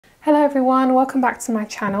Hello everyone, welcome back to my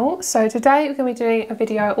channel. So today we're going to be doing a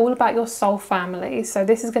video all about your soul family. So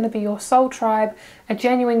this is going to be your soul tribe, a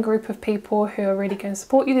genuine group of people who are really going to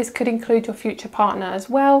support you. This could include your future partner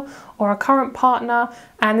as well, or a current partner,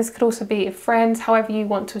 and this could also be friends, however you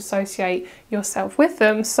want to associate yourself with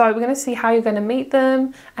them. So we're going to see how you're going to meet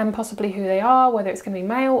them and possibly who they are, whether it's going to be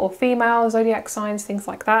male or female, zodiac signs, things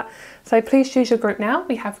like that. So please choose your group now.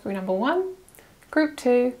 We have group number 1, group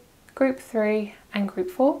 2, group 3 and group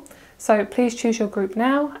 4. So please choose your group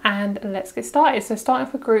now and let's get started. So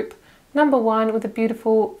starting with group number 1 with a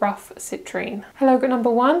beautiful rough citrine. Hello group number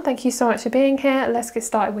 1, thank you so much for being here. Let's get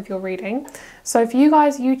started with your reading. So for you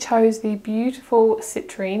guys, you chose the beautiful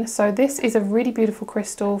citrine. So this is a really beautiful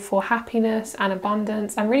crystal for happiness and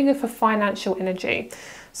abundance and really good for financial energy.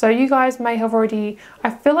 So you guys may have already, I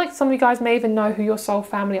feel like some of you guys may even know who your soul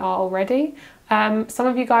family are already. Some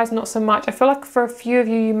of you guys not so much. I feel like for a few of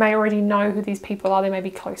you, you may already know who these people are. They may be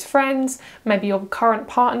close friends, maybe your current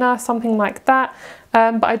partner, something like that.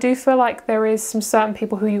 But I do feel like there is some certain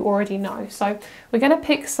people who you already know. So we're going to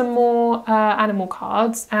pick some more animal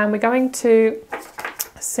cards and we're going to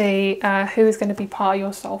see who is going to be part of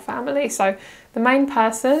your soul family. So the main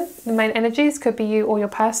person, the main energies could be you or your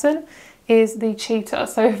person, is the cheetah.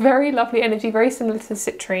 So very lovely energy, very similar to the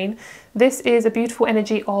citrine. This is a beautiful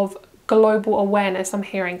energy of global awareness. I'm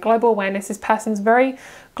hearing global awareness. This person's very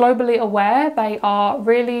globally aware. They are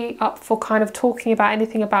really up for kind of talking about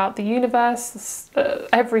anything about the universe,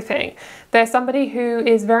 everything. They're somebody who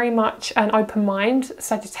is very much an open mind,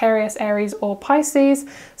 Sagittarius, Aries or Pisces.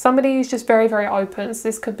 Somebody who's just very, very open. So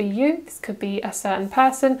this could be you, this could be a certain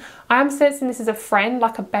person. I am sensing this is a friend,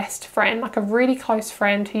 like a best friend, like a really close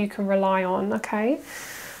friend who you can rely on, okay?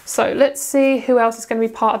 So let's see who else is going to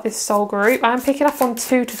be part of this soul group. I'm picking up on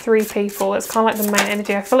 2 to 3 people. It's kind of like the main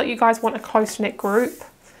energy. I feel like you guys want a close-knit group.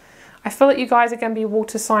 I feel like you guys are going to be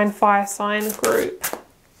water sign, fire sign group.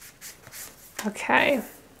 Okay.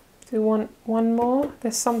 Do you want one more?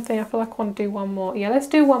 There's something, I feel like I want to do one more. Yeah, let's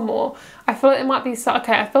do one more. I feel like it might be,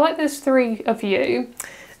 okay, I feel like there's 3 of you.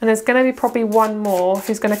 And there's going to be probably one more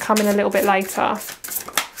who's going to come in a little bit later.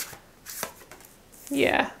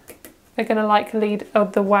 Yeah. They're going to like lead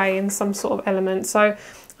the way in some sort of element. So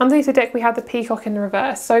underneath the deck we have the peacock in the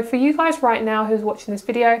reverse. So for you guys right now who's watching this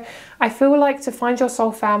video, I feel like to find your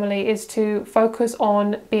soul family is to focus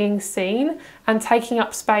on being seen and taking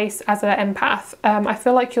up space as an empath. I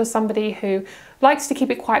feel like you're somebody who likes to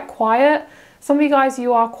keep it quite quiet. Some of you guys,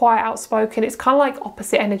 you are quite outspoken. It's kind of like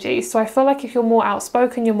opposite energy. So I feel like if you're more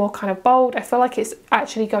outspoken, you're more kind of bold. I feel like it's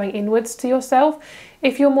actually going inwards to yourself.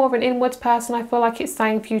 If you're more of an inwards person, I feel like it's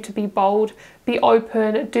saying for you to be bold, be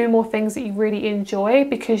open, do more things that you really enjoy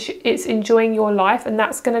because it's enjoying your life and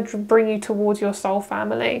that's going to bring you towards your soul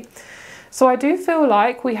family. So I do feel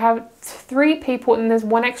like we have 3 people and there's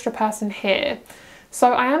 1 extra person here.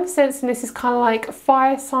 So I am sensing this is kind of like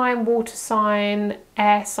fire sign, water sign,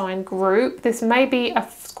 air sign group. This may be a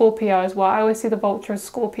Scorpio as well. I always see the vulture as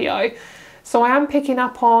Scorpio. So I am picking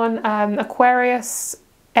up on Aquarius,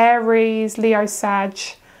 Aries, Leo, Sag,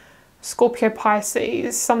 Scorpio,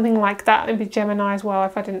 Pisces, something like that. Maybe Gemini as well,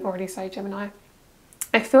 if I didn't already say Gemini.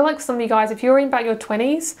 I feel like some of you guys, if you're in about your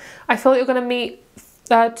 20s, I feel like you're going to meet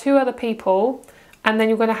 2 other people and then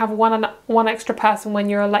you're going to have one extra person when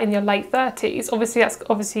you're in your late 30s. Obviously, that's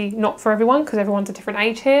obviously not for everyone because everyone's a different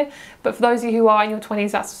age here. But for those of you who are in your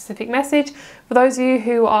 20s, that's a specific message. For those of you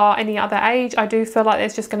who are any other age, I do feel like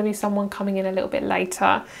there's just going to be someone coming in a little bit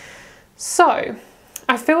later. So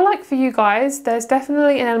I feel like for you guys, there's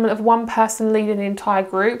definitely an element of 1 person leading the entire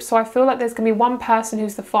group. So I feel like there's going to be 1 person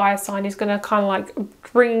who's the fire sign who's going to kind of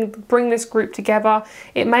like bring this group together.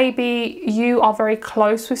 It may be you are very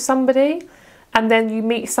close with somebody and then you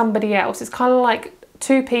meet somebody else. It's kind of like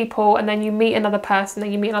 2 people and then you meet another person, then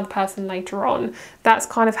you meet another person later on. That's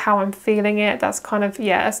kind of how I'm feeling it. That's kind of,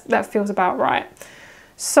 yeah, that feels about right.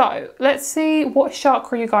 So let's see what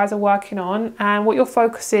chakra you guys are working on and what your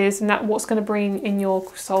focus is and what's going to bring in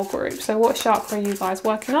your soul group. So what chakra are you guys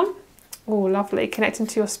working on? Oh, lovely. Connecting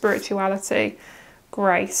to your spirituality.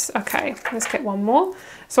 Grace. Okay, let's get one more.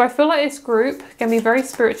 So I feel like this group can be a very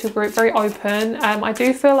spiritual group, very open. I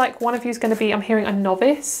do feel like one of you is going to be, I'm hearing a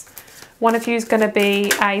novice. One of you is going to be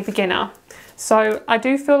a beginner. So I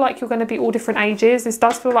do feel like you're going to be all different ages. This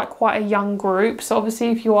does feel like quite a young group. So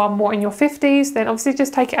obviously if you are more in your 50s, then obviously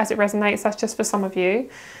just take it as it resonates. That's just for some of you.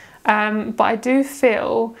 But I do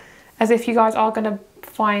feel as if you guys are going to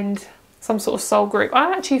find some sort of soul group.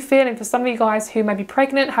 I'm actually feeling for some of you guys who may be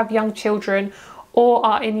pregnant, have young children, or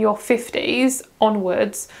are in your 50s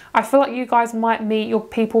onwards, I feel like you guys might meet your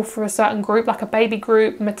people for a certain group, like a baby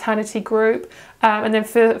group, maternity group. And then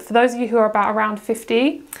for those of you who are about around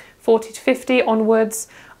 50, 40 to 50 onwards,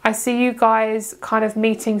 I see you guys kind of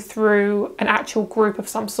meeting through an actual group of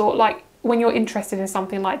some sort, like when you're interested in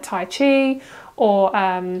something like Tai Chi or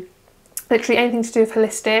literally anything to do with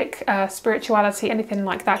holistic, spirituality, anything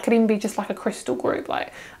like that. Could even be just like a crystal group,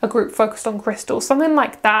 like a group focused on crystals, something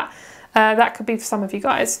like that. That could be for some of you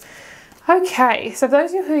guys. Okay, so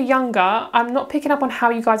those of you who are younger, I'm not picking up on how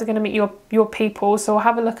you guys are going to meet your people, so we'll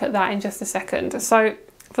have a look at that in just a second. So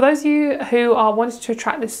for those of you who are wanting to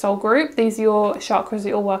attract this soul group, these are your chakras that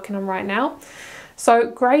you're working on right now. So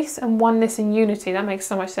grace and oneness and unity, that makes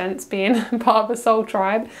so much sense being part of a soul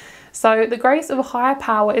tribe. So the grace of a higher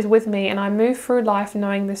power is with me and I move through life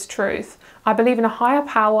knowing this truth. I believe in a higher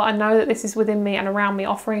power. I know that this is within me and around me,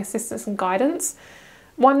 offering assistance and guidance.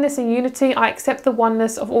 Oneness and unity, I accept the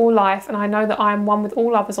oneness of all life and I know that I am one with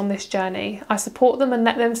all others on this journey. I support them and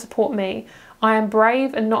let them support me. I am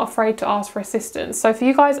brave and not afraid to ask for assistance. So for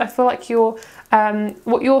you guys, I feel like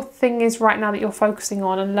what your thing is right now that you're focusing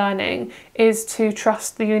on and learning is to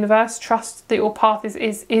trust the universe, trust that your path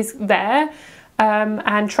is there,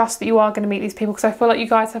 and trust that you are going to meet these people, because I feel like you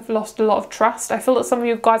guys have lost a lot of trust. I feel that some of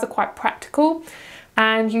you guys are quite practical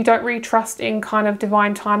and you don't really trust in kind of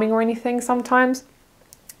divine timing or anything sometimes.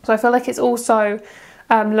 So I feel like it's also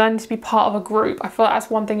learning to be part of a group. I feel like that's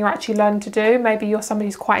one thing you're actually learning to do. Maybe you're somebody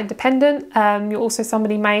who's quite independent. You're also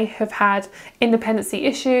somebody may have had independency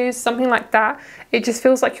issues, something like that. It just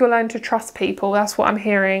feels like you're learning to trust people. That's what I'm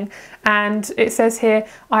hearing. And it says here,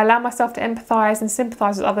 I allow myself to empathize and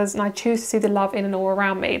sympathize with others and I choose to see the love in and all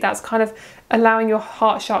around me. That's kind of allowing your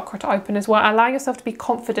heart chakra to open as well. Allowing yourself to be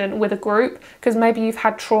confident with a group, because maybe you've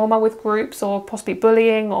had trauma with groups or possibly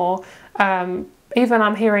bullying or even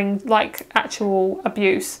I'm hearing like actual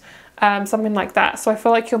abuse, something like that. So I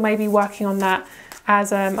feel like you're maybe working on that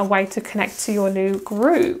as a way to connect to your new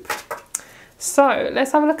group. So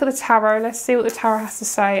let's have a look at the tarot. Let's see what the tarot has to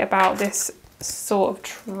say about this sort of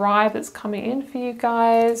tribe that's coming in for you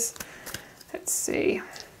guys. Let's see.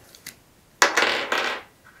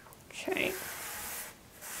 Okay.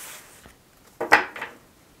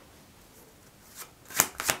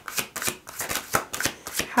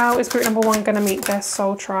 How is group number one going to meet their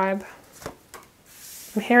soul tribe?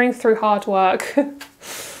 I'm hearing through hard work.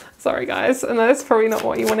 Sorry guys, and that's probably not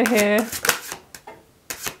what you want to hear.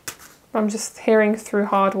 I'm just hearing through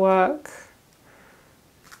hard work.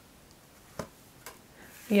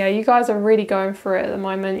 Yeah, you guys are really going for it at the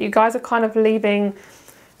moment. You guys are kind of leaving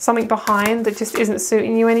something behind that just isn't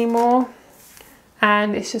suiting you anymore.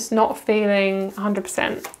 And it's just not feeling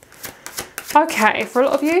 100%. Okay, for a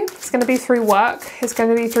lot of you, it's going to be through work. It's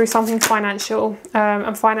going to be through something financial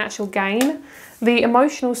and financial gain. The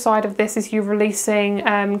emotional side of this is you releasing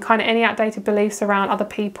kind of any outdated beliefs around other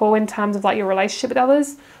people in terms of like your relationship with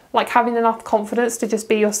others, like having enough confidence to just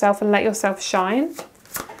be yourself and let yourself shine.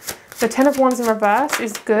 The 10 of Wands in reverse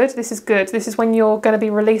is good. This is good. This is when you're going to be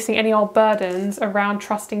releasing any old burdens around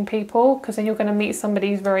trusting people, because then you're going to meet somebody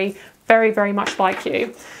who's very, very, very much like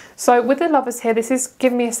you. So with the Lovers here, this is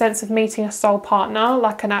giving me a sense of meeting a soul partner,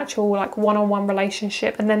 like an actual like one-on-one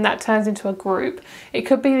relationship, and then that turns into a group. It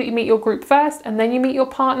could be that you meet your group first and then you meet your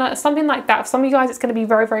partner, something like that. For some of you guys, it's going to be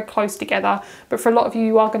very, very close together, but for a lot of you,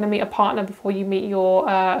 you are going to meet a partner before you meet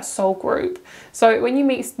your soul group. So when you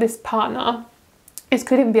meet this partner, it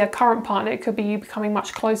could even be a current partner. It could be you becoming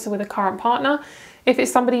much closer with a current partner. If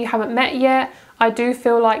it's somebody you haven't met yet, I do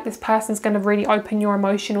feel like this person's going to really open your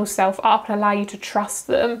emotional self up and allow you to trust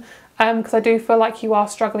them. Because I do feel like you are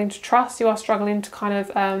struggling to trust. You are struggling to kind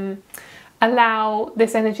of allow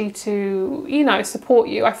this energy to, you know, support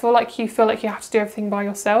you. I feel like you have to do everything by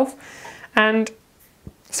yourself. And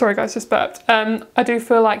sorry guys, just burped. I do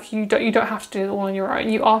feel like you don't have to do it all on your own.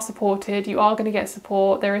 You are supported. You are going to get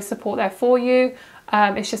support. There is support there for you.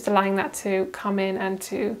 It's just allowing that to come in and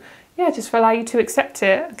to, yeah, just allow you to accept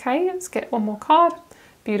it. Okay, let's get one more card.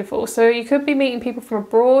 Beautiful. So you could be meeting people from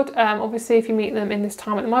abroad. Obviously, if you meet them in this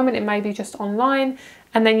time at the moment, it may be just online,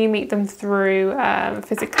 and then you meet them through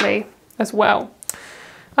physically as well.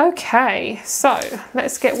 Okay, so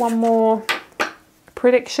let's get one more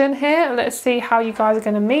prediction here. Let's see how you guys are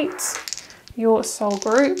going to meet your soul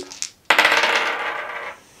group.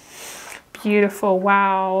 Beautiful.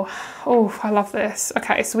 Wow. Oh, I love this.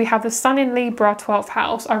 Okay, so we have the Sun in Libra, 12th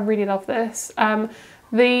house. I really love this.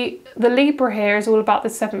 The Libra here is all about the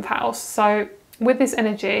 7th house. So with this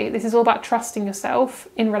energy, this is all about trusting yourself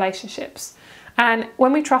in relationships. And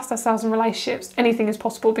when we trust ourselves in relationships, anything is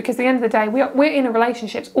possible, because at the end of the day, we're in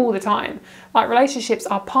relationships all the time. Like relationships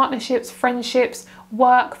are partnerships, friendships,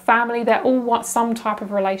 work, family, they're all some type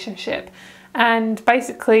of relationship. And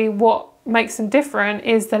basically what makes them different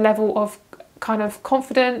is the level of kind of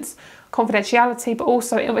confidence, confidentiality, but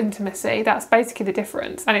also intimacy. That's basically the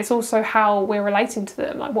difference. And it's also how we're relating to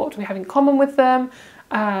them, like what do we have in common with them,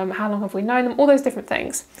 how long have we known them, all those different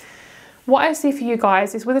things. What I see for you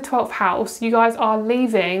guys is with the 12th house, you guys are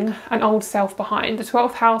leaving an old self behind. The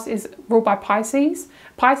 12th house is ruled by Pisces.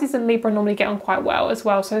 Pisces and Libra normally get on quite well as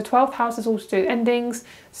well. So the 12th house is all to do with endings,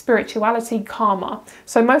 spirituality, karma.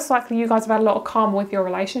 So most likely you guys have had a lot of karma with your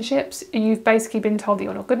relationships. You've basically been told that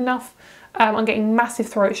you're not good enough. I'm getting massive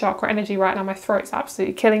throat chakra energy right now. My throat's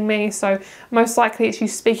absolutely killing me. So most likely it's you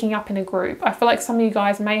speaking up in a group. I feel like some of you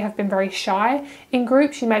guys may have been very shy in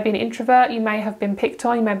groups. You may be an introvert. You may have been picked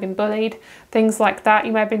on. You may have been bullied. Things like that.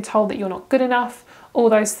 You may have been told that you're not good enough. All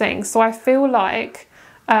those things. So I feel like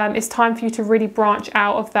it's time for you to really branch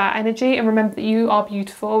out of that energy and remember that you are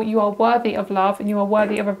beautiful. You are worthy of love and you are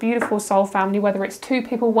worthy of a beautiful soul family, whether it's 2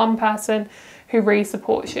 people, 1 person who really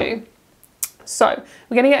supports you. So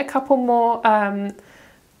we're going to get a couple more kind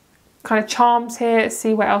of charms here,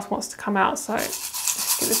 see what else wants to come out. So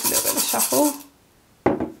let's give this a little bit of a shuffle.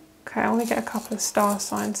 Okay, I want to get a couple of star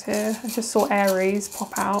signs here. I just saw Aries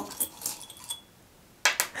pop out.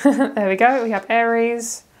 There we go, we have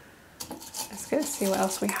Aries. Let's get to see what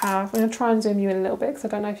else we have. I'm going to try and zoom you in a little bit because I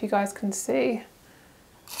don't know if you guys can see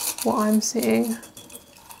what I'm seeing.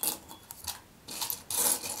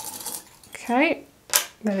 Okay.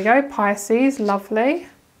 There we go, Pisces, lovely.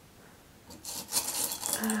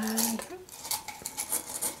 And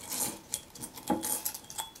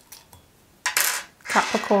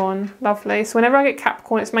Capricorn, lovely. So whenever I get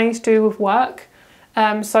Capricorn, it's mainly to do with work.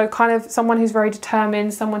 So kind of someone who's very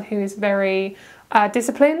determined, someone who is very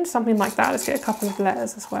disciplined, something like that. Let's get a couple of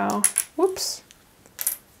letters as well. Whoops.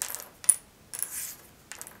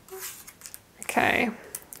 Okay,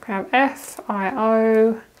 we have F, I,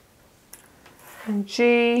 O, and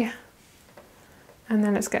G, and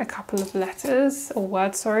then let's get a couple of letters or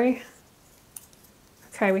words, sorry.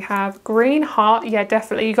 Okay, we have green, heart. Yeah,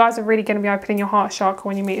 definitely. You guys are really going to be opening your heart chakra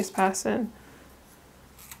when you meet this person.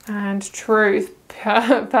 And truth.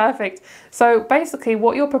 Perfect. So basically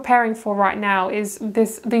what you're preparing for right now is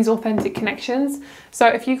these authentic connections. So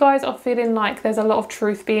if you guys are feeling like there's a lot of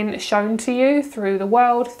truth being shown to you through the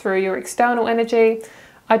world, through your external energy,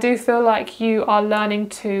 I do feel like you are learning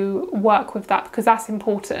to work with that because that's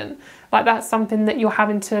important. Like that's something that you're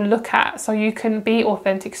having to look at so you can be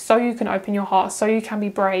authentic, so you can open your heart, so you can be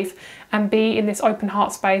brave and be in this open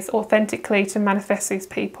heart space authentically to manifest these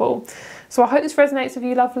people. So I hope this resonates with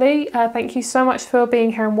you, lovely. Thank you so much for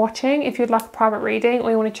being here and watching. If you'd like a private reading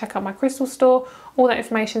or you want to check out my crystal store, all that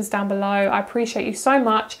information is down below. I appreciate you so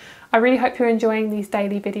much. I really hope you're enjoying these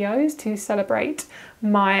daily videos to celebrate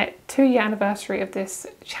my 2-year anniversary of this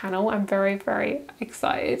channel. I'm very, very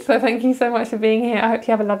excited. So thank you so much for being here. I hope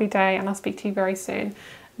you have a lovely day and I'll speak to you very soon.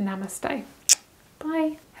 Namaste.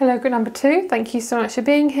 Bye. Hello, group number 2. Thank you so much for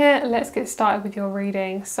being here. Let's get started with your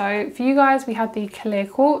reading. So for you guys, we had the clear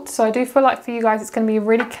quartz. So I do feel like for you guys, it's going to be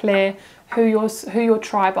really clear who your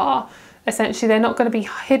tribe are. Essentially, they're not going to be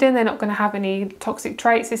hidden. They're not going to have any toxic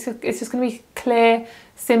traits. It's just going to be clear,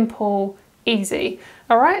 simple, easy.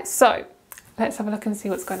 All right, so let's have a look and see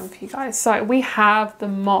what's going on for you guys. So we have the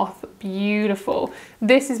moth. Beautiful.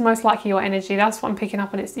 This is most likely your energy. That's what I'm picking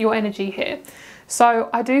up on. It's your energy here. So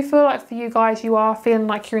I do feel like for you guys, you are feeling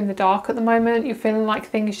like you're in the dark at the moment. You're feeling like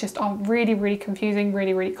things just are really, really confusing,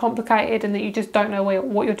 really, really complicated, and that you just don't know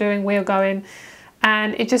what you're doing, where you're going.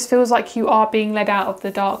 And it just feels like you are being led out of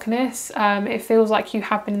the darkness. It feels like you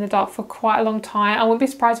have been in the dark for quite a long time. I wouldn't be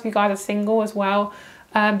surprised if you guys are single as well,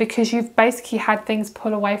 because you've basically had things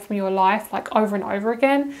pull away from your life like over and over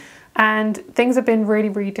again. And things have been really,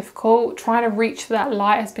 really difficult. Trying to reach that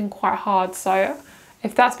light has been quite hard. So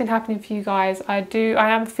if that's been happening for you guys, I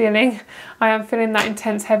am feeling that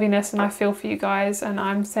intense heaviness, and I feel for you guys, and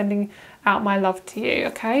I'm sending out my love to you.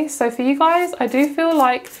 Okay, so for you guys, I do feel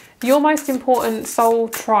like your most important soul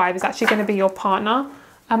tribe is actually going to be your partner.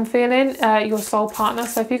 I'm feeling your soul partner.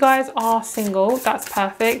 So if you guys are single, that's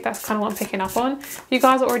perfect. That's kind of what I'm picking up on. If you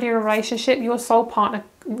guys are already in a relationship, your soul partner,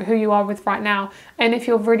 who you are with right now, and if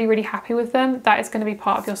you're really, really happy with them, that is going to be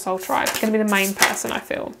part of your soul tribe. It's going to be the main person, I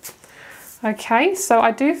feel. Okay, so I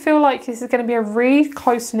do feel like this is going to be a really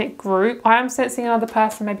close-knit group. I am sensing another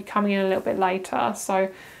person maybe coming in a little bit later. So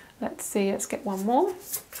let's see, let's get one more.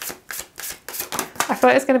 I feel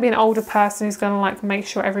like it's going to be an older person who's going to like make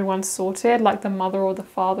sure everyone's sorted, like the mother or the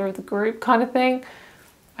father of the group kind of thing.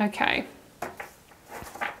 Okay.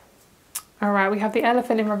 All right, we have the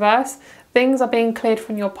elephant in reverse. Things are being cleared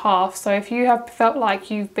from your path. So if you have felt like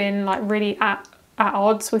you've been like really at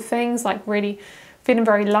odds with things, like really feeling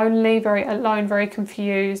very lonely, very alone, very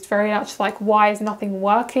confused, very much like, why is nothing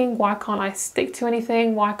working? Why can't I stick to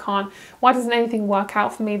anything? Why doesn't anything work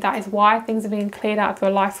out for me? That is why things are being cleared out of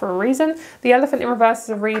your life for a reason. The elephant in reverse is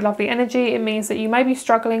a really lovely energy. It means that you may be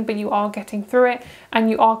struggling, but you are getting through it and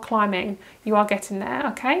you are climbing. You are getting there,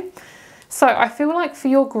 okay? So I feel like for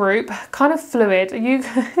your group, kind of fluid,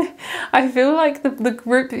 I feel like the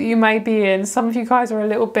group that you may be in, some of you guys are a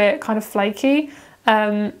little bit kind of flaky.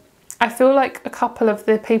 I feel like a couple of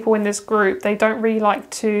the people in this group, they don't really like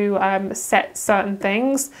to set certain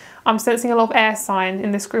things. I'm sensing a lot of air sign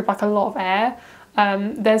in this group, like a lot of air.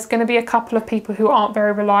 There's going to be a couple of people who aren't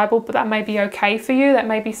very reliable, but that may be okay for you. That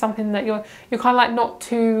may be something that you're kind of like not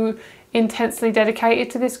too intensely dedicated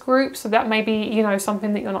to this group, so that may be, you know,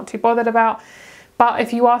 something that you're not too bothered about. But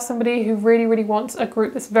if you are somebody who really, really wants a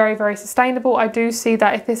group that's very, very sustainable, I do see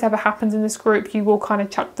that if this ever happens in this group, you will kind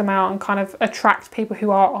of chuck them out and kind of attract people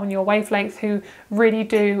who are on your wavelength, who really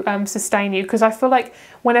do sustain you. Because I feel like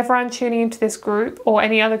whenever I'm tuning into this group or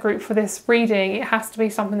any other group for this reading, it has to be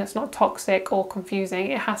something that's not toxic or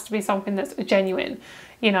confusing. It has to be something that's genuine,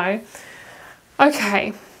 you know.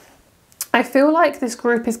 Okay. I feel like this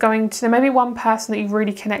group is going to, there may be one person that you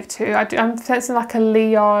really connect to. I'm sensing like a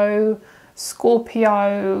Leo,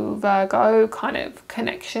 Scorpio, Virgo kind of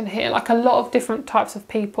connection here, like a lot of different types of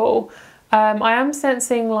people. I am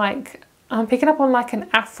sensing like, I'm picking up on like an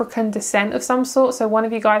African descent of some sort. So one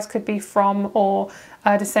of you guys could be from or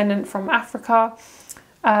a descendant from Africa,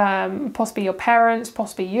 possibly your parents,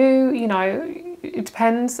 possibly you know, it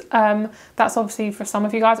depends. That's obviously for some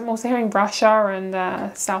of you guys. I'm also hearing Russia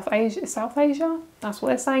and South Asia. That's what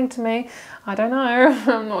they're saying to me. I don't know.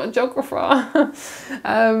 I'm not a geographer.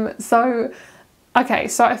 Okay,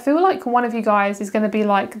 so I feel like one of you guys is going to be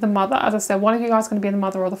like the mother. As I said, one of you guys is going to be the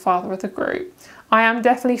mother or the father of the group. I am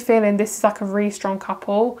definitely feeling this is like a really strong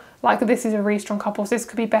couple. Like this is a really strong couple. So this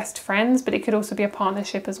could be best friends, but it could also be a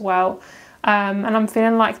partnership as well. And I'm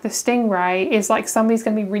feeling like the stingray is like somebody's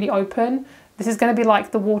going to be really open. This is going to be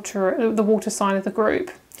like the water sign of the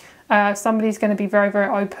group. Somebody's going to be very, very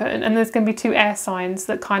open, and there's going to be two air signs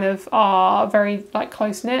that kind of are very like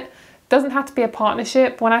close-knit. Doesn't have to be a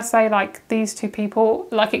partnership. When I say like these two people,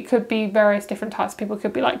 like it could be various different types of people. It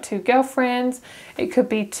could be like two girlfriends. It could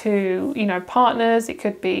be two, you know, partners. It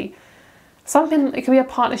could be something, it could be a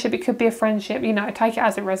partnership. It could be a friendship, you know, take it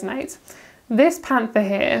as it resonates. This panther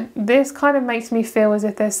here, this kind of makes me feel as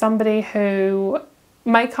if there's somebody who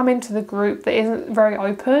may come into the group that isn't very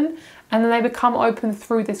open, and then they become open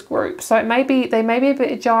through this group. So it may be, they may be a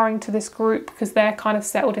bit jarring to this group because they're kind of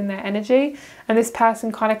settled in their energy, and this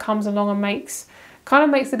person kind of comes along and makes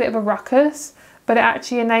a bit of a ruckus, but it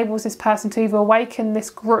actually enables this person to either awaken this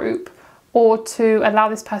group or to allow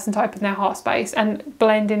this person to open their heart space and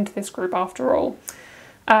blend into this group after all.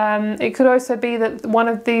 It could also be that one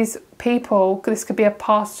of these people, this could be a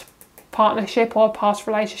past partnership or a past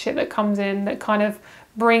relationship that comes in that kind of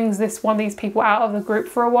brings one of these people out of the group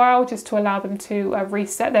for a while, just to allow them to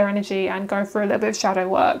reset their energy and go through a little bit of shadow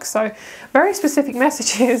work. So very specific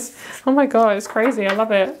messages. Oh my god, it's crazy. I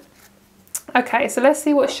love it. Okay, so let's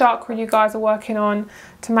see what chakra you guys are working on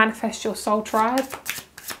to manifest your soul tribe.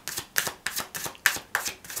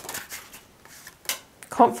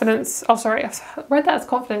 Confidence. Oh, sorry, I read that as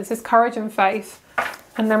confidence. It's courage and faith.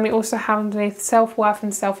 And then we also have underneath self-worth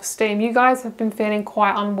and self-esteem. You guys have been feeling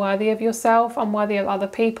quite unworthy of yourself, unworthy of other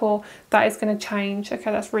people. That is going to change.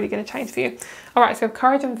 Okay, that's really going to change for you. All right, so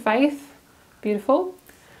courage and faith. Beautiful.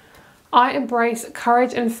 I embrace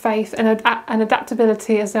courage and faith and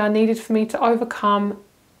adaptability as they are needed for me to overcome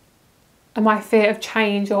my fear of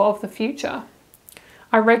change or of the future.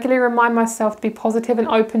 I regularly remind myself to be positive and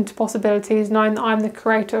open to possibilities, knowing that I am the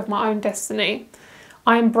creator of my own destiny.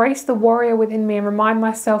 I embrace the warrior within me and remind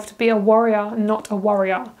myself to be a warrior, not a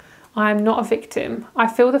worrier. I am not a victim. I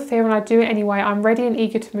feel the fear and I do it anyway. I'm ready and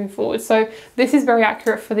eager to move forward. So this is very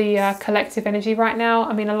accurate for the collective energy right now.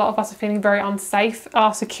 I mean, a lot of us are feeling very unsafe.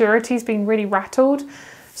 Our security is being really rattled.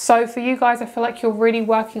 So for you guys, I feel like you're really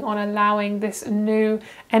working on allowing this new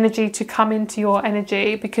energy to come into your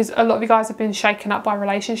energy, because a lot of you guys have been shaken up by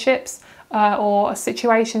relationships or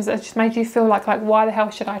situations that just made you feel like why the hell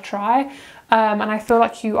should I try? And I feel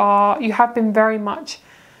like you have been very much,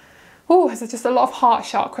 there's just a lot of heart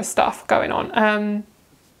chakra stuff going on.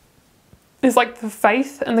 There's like the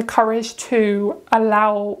faith and the courage to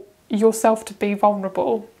allow yourself to be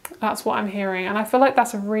vulnerable. That's what I'm hearing. And I feel like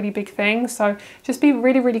that's a really big thing. So just be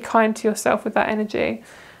really, really kind to yourself with that energy.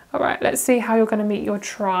 All right, let's see how you're going to meet your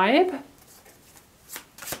tribe.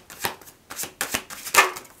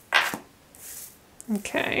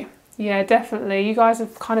 Okay. Yeah, definitely. You guys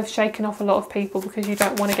have kind of shaken off a lot of people because you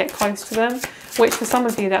don't want to get close to them, which for some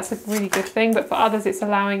of you, that's a really good thing. But for others, it's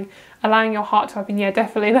allowing your heart to open. Yeah,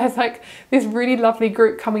 definitely. There's like this really lovely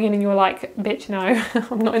group coming in and you're like, bitch, no,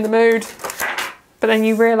 I'm not in the mood. But then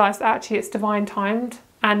you realise that actually it's divine timed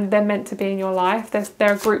and they're meant to be in your life.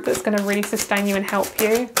 They're a group that's going to really sustain you and help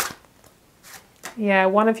you. Yeah,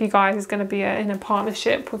 one of you guys is going to be in a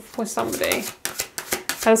partnership with somebody.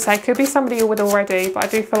 As I say, could be somebody you're with already, but I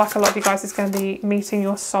do feel like a lot of you guys is going to be meeting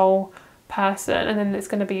your soul person, and then it's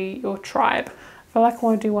going to be your tribe. I feel like I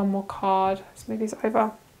want to do one more card. Let's move these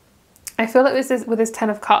over. I feel like with this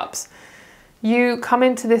 10 of Cups, you come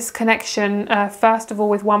into this connection, first of all,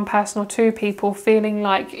 with one person or two people, feeling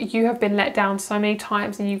like you have been let down so many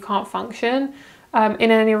times and you can't function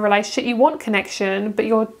in any relationship. You want connection, but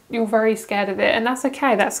you're very scared of it, and that's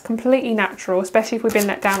okay. That's completely natural, especially if we've been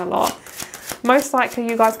let down a lot. Most likely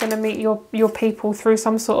you guys are going to meet your people through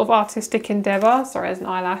some sort of artistic endeavour. Sorry, there's an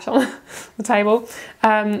eyelash on the table.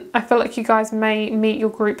 I feel like you guys may meet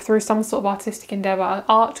your group through some sort of artistic endeavour.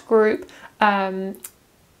 Art group,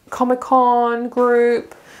 Comic-Con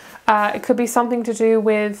group. It could be something to do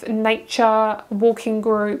with nature, walking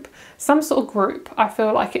group, some sort of group. I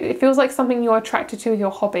feel like it feels like something you're attracted to with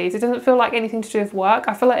your hobbies. It doesn't feel like anything to do with work.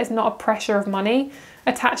 I feel like there's not a pressure of money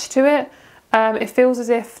attached to it. It feels as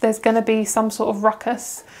if there's going to be some sort of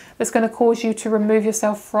ruckus that's going to cause you to remove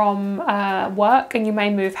yourself from work, and you may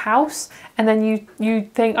move house, and then you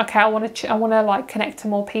think, okay, I want to like connect to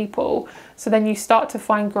more people. So then you start to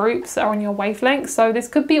find groups that are on your wavelength. So this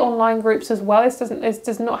could be online groups as well. This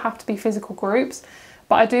does not have to be physical groups,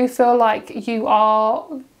 but I do feel like you are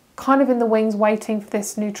kind of in the wings waiting for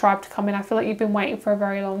this new tribe to come in. I feel like you've been waiting for a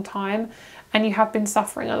very long time. And you have been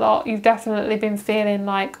suffering a lot. You've definitely been feeling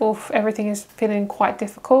like, oh, everything is feeling quite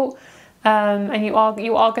difficult. And you are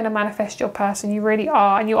going to manifest your person. You really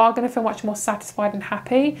are. And you are going to feel much more satisfied and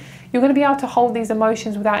happy. You're going to be able to hold these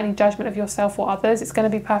emotions without any judgment of yourself or others. It's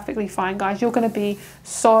going to be perfectly fine, guys. You're going to be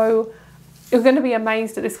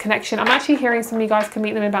amazed at this connection. I'm actually hearing some of you guys can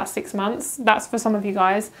meet them in about 6 months. That's for some of you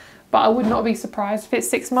guys. But I would not be surprised if it's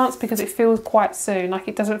 6 months, because it feels quite soon. Like,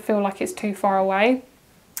 it doesn't feel like it's too far away.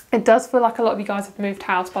 It does feel like a lot of you guys have moved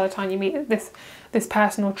house by the time you meet this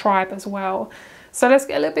personal tribe as well. So let's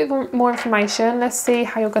get a little bit more information. Let's see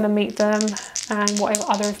how you're going to meet them and what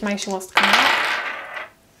other information wants to come out.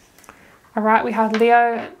 All right, we have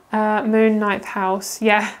Leo, Moon, 9th house.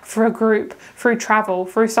 Yeah, for a group, through travel,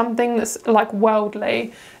 through something that's like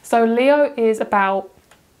worldly. So Leo is about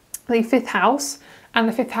the 5th house, and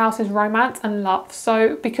the 5th house is romance and love.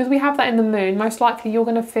 So because we have that in the Moon, most likely you're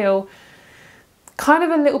going to feel kind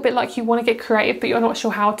of a little bit like you want to get creative, but you're not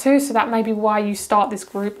sure how to. So that may be why you start this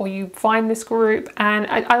group, or you find this group. And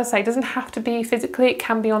as I say, it doesn't have to be physically, it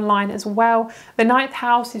can be online as well. The 9th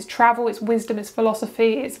house is travel, it's wisdom, it's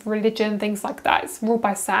philosophy, it's religion, things like that. It's ruled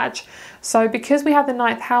by Sag. So because we have the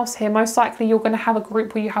 9th house here, most likely you're going to have a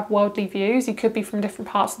group where you have worldly views. You could be from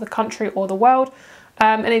different parts of the country or the world.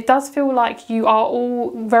 And it does feel like you are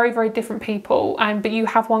all very, very different people, but you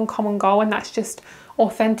have one common goal, and that's just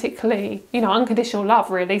authentically, unconditional love,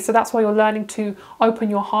 really. So that's why you're learning to open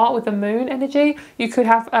your heart with the Moon energy. You could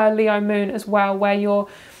have a Leo Moon as well, where you're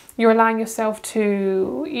allowing yourself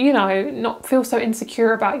to, not feel so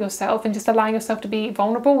insecure about yourself, and just allowing yourself to be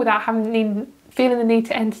vulnerable without feeling the need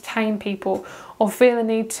to entertain people, or feel the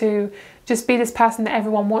need to just be this person that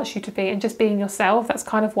everyone wants you to be, and just being yourself. That's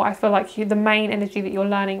kind of what I feel like the main energy that you're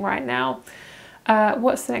learning right now.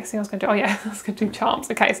 What's the next thing I was going to do? Oh yeah, I was going to do charms.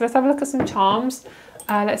 Okay, so let's have a look at some charms.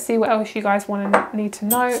 Let's see what else you guys need to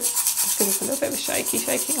know. Let's give this a little bit of a shaking.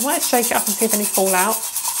 I might shake it up and see if any fall out.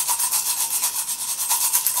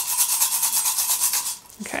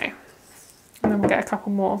 Okay, and then we'll get a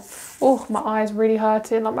couple more. Oh, my eye's really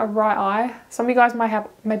hurting, like my right eye. Some of you guys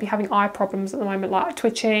may be having eye problems at the moment, like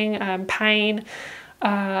twitching, pain.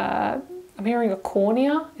 I'm hearing a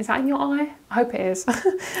cornea. Is that in your eye? I hope it is.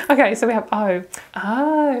 Okay, so we have O.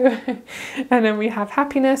 And then we have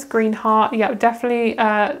happiness, green heart. Yeah, definitely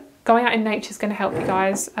going out in nature is going to help you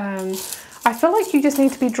guys. I feel like you just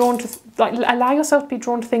need to be drawn to, allow yourself to be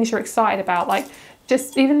drawn to things you're excited about. Like,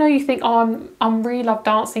 just even though you think, oh, I'm really love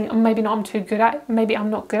dancing, and maybe I'm too good at it, maybe I'm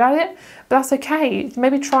not good at it, but that's okay.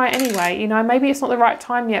 Maybe try it anyway. Maybe it's not the right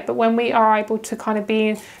time yet, but when we are able to kind of be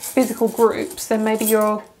in physical groups, then maybe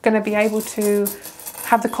you're going to be able to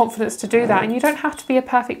have the confidence to do that. And you don't have to be a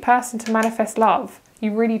perfect person to manifest love.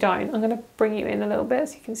 You really don't. I'm going to bring you in a little bit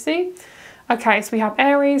so you can see. Okay, so we have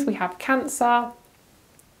Aries, we have Cancer.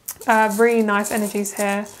 Really nice energies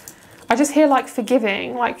here. I just hear like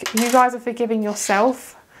forgiving, like you guys are forgiving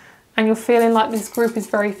yourself. and you're feeling like this group is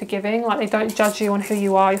very forgiving, like they don't judge you on who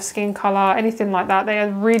you are, your skin colour, anything like that. They are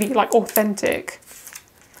really like authentic.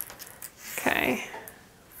 Okay,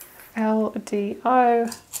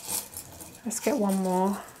 LDO. Let's get one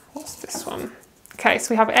more. What's this one? Okay, so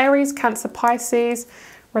we have Aries, Cancer, Pisces,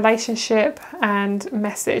 relationship and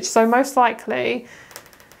message. So most likely,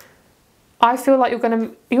 I feel like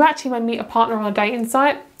you actually may meet a partner on a dating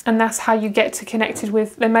site, and that's how you get to connected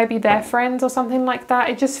with, they may be their friends or something like that.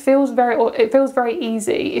 It just feels very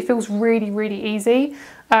easy. It feels really, really easy.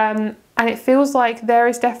 And it feels like there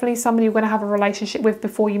is definitely somebody you're going to have a relationship with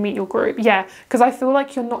before you meet your group. Yeah, because I feel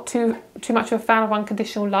like you're not too much of a fan of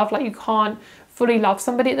unconditional love. Like you can't fully love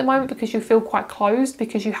somebody at the moment because you feel quite closed,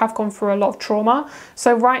 because you have gone through a lot of trauma.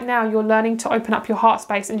 So right now you're learning to open up your heart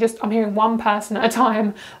space, and just, I'm hearing one person at a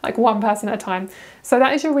time, like one person at a time. So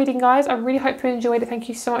that is your reading, guys. I really hope you enjoyed it. Thank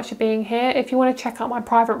you so much for being here. If you want to check out my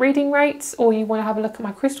private reading rates, or you want to have a look at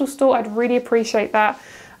my crystal store, I'd really appreciate that.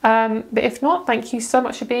 But if not, thank you so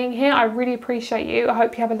much for being here. I really appreciate you. I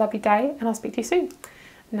hope you have a lovely day, and I'll speak to you soon.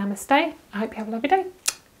 Namaste. I hope you have a lovely day.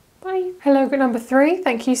 Bye. Hello, group number 3.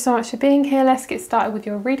 Thank you so much for being here. Let's get started with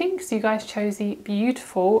your reading. So you guys chose the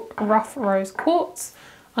beautiful rough rose quartz,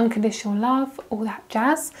 unconditional love, all that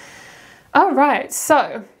jazz. All right,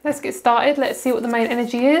 so let's get started. Let's see what the main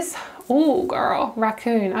energy is. Oh, girl,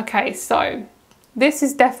 raccoon. Okay, so this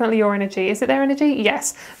is definitely your energy. Is it their energy?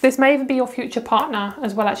 Yes. This may even be your future partner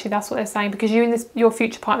as well. Actually, that's what they're saying, because you and your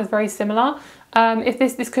future partner is very similar. If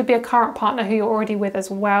this could be a current partner who you're already with as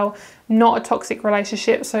well, not a toxic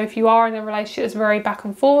relationship. So if you are in a relationship that's very back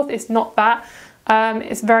and forth, it's not that.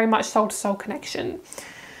 It's very much soul-to-soul connection.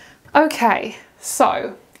 Okay,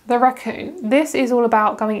 so the raccoon. This is all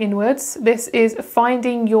about going inwards. This is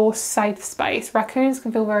finding your safe space. Raccoons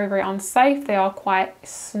can feel very, very unsafe. They are quite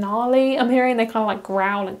snarly. I'm hearing they kind of like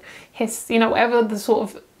growl and hiss, you know, whatever the sort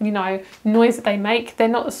of, you know, noise that they make. They're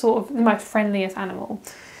not the sort of the most friendliest animal.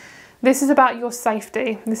 This is about your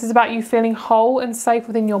safety. This is about you feeling whole and safe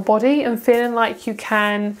within your body, and feeling like you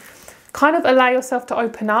can kind of allow yourself to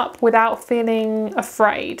open up without feeling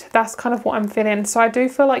afraid. That's kind of what I'm feeling. So I do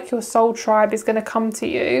feel like your soul tribe is going to come to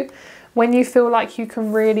you when you feel like you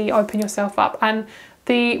can really open yourself up. And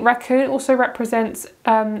the raccoon also represents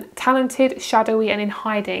talented, shadowy, and in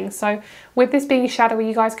hiding. So with this being shadowy,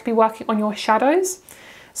 you guys could be working on your shadows.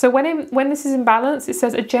 So when this is in balance, it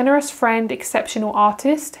says a generous friend, exceptional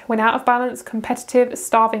artist. When out of balance, competitive,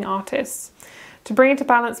 starving artists. To bring into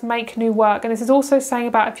balance, make new work. And this is also saying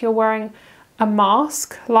about if you're wearing a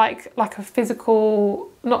mask, like a physical,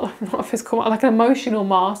 not a physical, like an emotional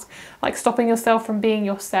mask, like stopping yourself from being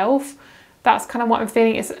yourself. That's kind of what I'm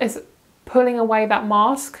feeling. Is pulling away that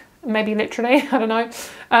mask, maybe literally, I don't know,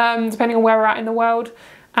 depending on where we're at in the world.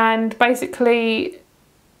 And basically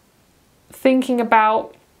thinking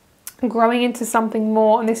about growing into something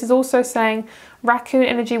more. And this is also saying raccoon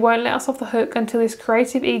energy won't let us off the hook until this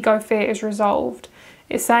creative ego fear is resolved.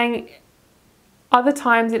 It's saying other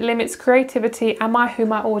times it limits creativity. Am I who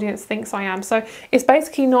my audience thinks I am? So it's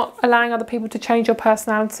basically not allowing other people to change your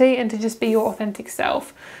personality and to just be your authentic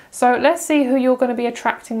self. So let's see who you're going to be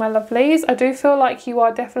attracting, my lovelies. I do feel like you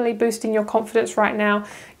are definitely boosting your confidence right now.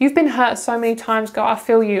 You've been hurt so many times, girl. I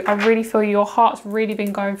feel you. I really feel you. Your heart's really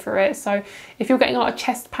been going through it. So if you're getting a lot of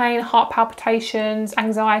chest pain, heart palpitations,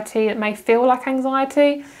 anxiety, it may feel like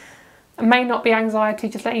anxiety. It may not be anxiety,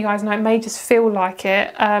 just letting you guys know, it may just feel like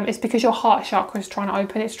it. It's because your heart chakra is trying to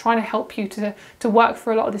open. It's trying to help you to work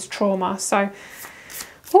through a lot of this trauma. So,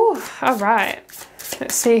 ooh, all right.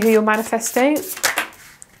 Let's see who you're manifesting.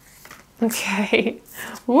 Okay.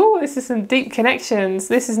 Ooh, this is some deep connections.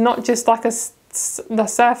 This is not just like the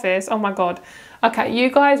surface. Oh my God. Okay, you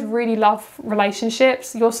guys really love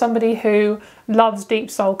relationships. You're somebody who loves deep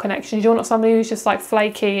soul connections. You're not somebody who's just like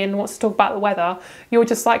flaky and wants to talk about the weather. You're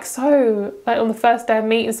just like, so, like on the first day of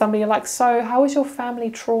meeting somebody, you're like, so how was your family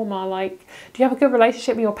trauma? Like, do you have a good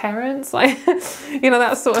relationship with your parents? Like, you know,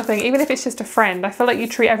 that sort of thing. Even if it's just a friend, I feel like you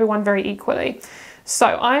treat everyone very equally. So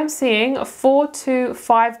I am seeing 4 to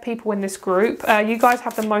 5 people in this group. You guys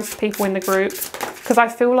have the most people in the group, because I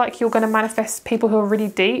feel like you're going to manifest people who are really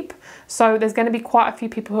deep. So there's going to be quite a few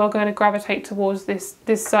people who are going to gravitate towards this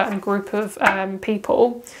certain group of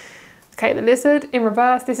people. Okay, the lizard in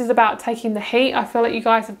reverse. This is about taking the heat. I feel like you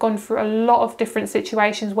guys have gone through a lot of different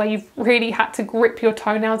situations where you've really had to grip your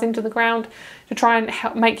toenails into the ground to try and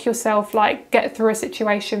help make yourself like get through a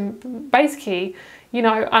situation. Basically, you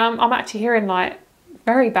know, I'm actually hearing like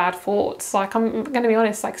very bad thoughts. Like, I'm going to be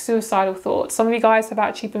honest, like suicidal thoughts. Some of you guys have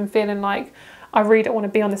actually been feeling like, I really don't want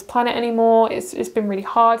to be on this planet anymore. It's been really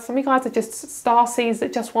hard. Some of you guys are just starseeds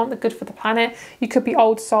that just want the good for the planet. You could be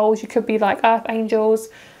old souls. You could be like earth angels.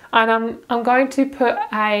 And I'm going to put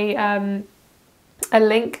a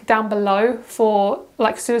link down below for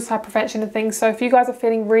like suicide prevention and things. So if you guys are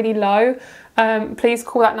feeling really low, please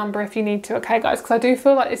call that number if you need to, okay guys? Because I do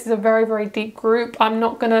feel like this is a very, very deep group. I'm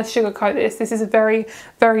not going to sugarcoat this. This is very,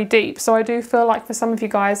 very deep. So I do feel like for some of you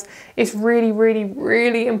guys, it's really, really,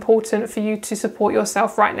 really important for you to support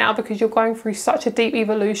yourself right now, because you're going through such a deep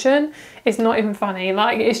evolution. It's not even funny.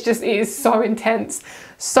 Like, it's just, it is so intense.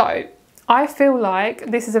 So I feel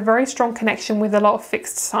like this is a very strong connection with a lot of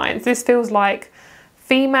fixed signs. This feels like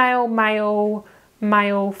female, male,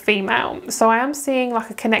 male, female. So I am seeing like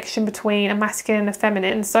a connection between a masculine and a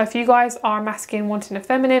feminine. So if you guys are a masculine wanting a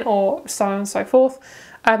feminine, or so on and so forth,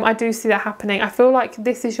 I do see that happening. I feel like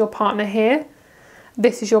this is your partner here.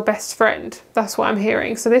 This is your best friend. That's what I'm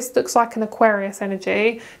hearing. So this looks like an Aquarius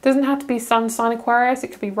energy. It doesn't have to be sun sign Aquarius. It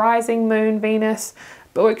could be rising, moon, Venus,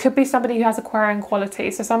 or it could be somebody who has Aquarian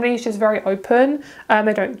qualities. So somebody who's just very open.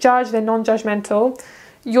 They don't judge. They're non-judgmental.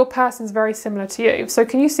 Your person's very similar to you. So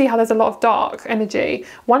can you see how there's a lot of dark energy?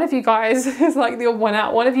 One of you guys is like the odd one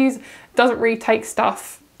out. One of you doesn't really take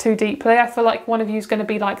stuff too deeply. I feel like one of you is going to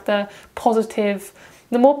be like the positive,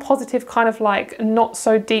 the more positive kind of like not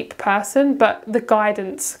so deep person, but the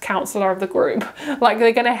guidance counselor of the group. Like,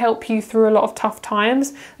 they're going to help you through a lot of tough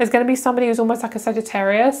times. There's going to be somebody who's almost like a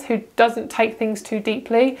Sagittarius, who doesn't take things too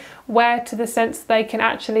deeply, where to the sense they can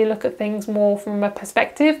actually look at things more from a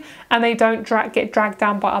perspective, and they don't get dragged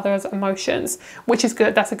down by others' emotions, which is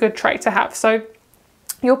good. That's a good trait to have. So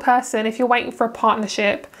your person, if you're waiting for a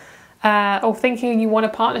partnership, or thinking you want a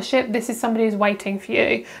partnership, this is somebody who's waiting for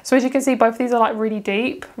you. So as you can see, both of these are like really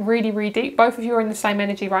deep, really, really deep. Both of you are in the same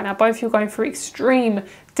energy right now. Both of you are going through extreme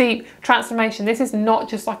deep transformation. This is not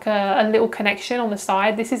just like a little connection on the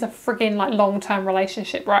side. This is a friggin' like long-term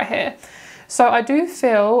relationship right here. So I do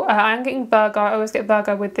feel, I'm getting Virgo. I always get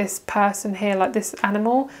Virgo with this person here, like this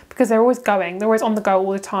animal, because they're always going. They're always on the go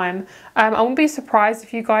all the time. I wouldn't be surprised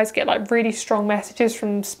if you guys get like really strong messages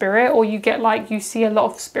from spirit, or you get like, you see a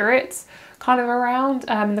lot of spirits kind of around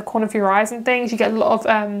in the corner of your eyes and things. You get a lot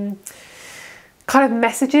of kind of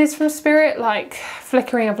messages from spirit, like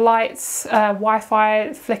flickering of lights,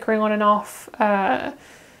 Wi-Fi flickering on and off,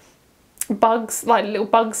 bugs, like little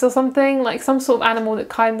bugs or something, like some sort of animal that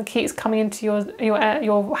kind of keeps coming into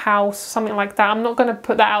your house, something like that. I'm not going to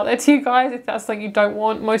put that out there to you guys if that's something you don't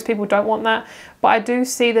want. Most people don't want that, but I do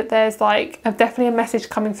see that there's like definitely a message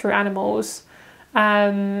coming through animals,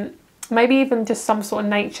 maybe even just some sort of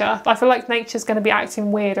nature. I feel like nature's going to be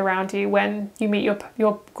acting weird around you when you meet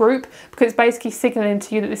your group, because it's basically signaling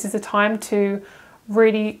to you that this is the time to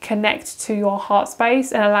really connect to your heart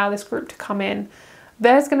space and allow this group to come in.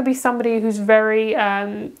 There's going to be somebody who's very,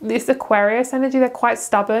 this Aquarius energy, they're quite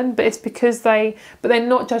stubborn, but it's because but they're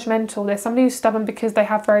not judgmental. There's somebody who's stubborn because they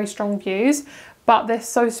have very strong views, but they're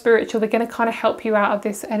so spiritual. They're going to kind of help you out of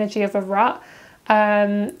this energy of a rut.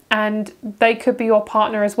 And they could be your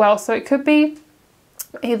partner as well. So it could be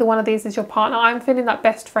either one of these is your partner. I'm feeling that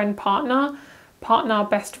best friend partner,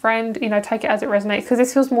 best friend, you know, take it as it resonates, because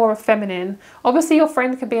this feels more of a feminine. Obviously your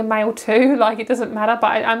friend could be a male too, like it doesn't matter, but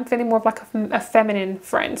I'm feeling more of like a feminine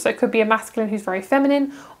friend. So it could be a masculine who's very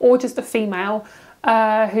feminine, or just a female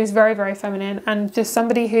who's very, very feminine, and just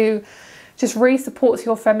somebody who just really supports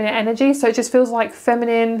your feminine energy. So it just feels like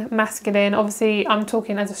feminine, masculine. Obviously I'm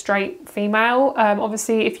talking as a straight female.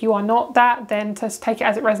 Obviously if you are not that, then just take it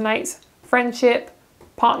as it resonates. Friendship,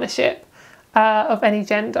 partnership of any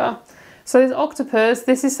gender. So there's octopus.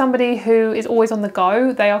 This is somebody who is always on the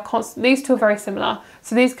go. They are constant. These two are very similar.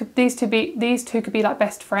 So these two could be like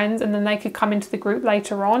best friends, and then they could come into the group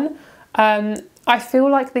later on. I feel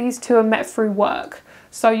like these two are met through work.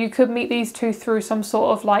 So you could meet these two through some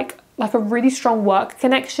sort of like a really strong work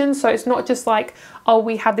connection. So it's not just like, oh,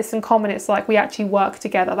 we have this in common. It's like we actually work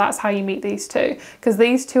together. That's how you meet these two, because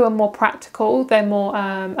these two are more practical. They're more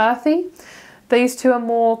earthy. These two are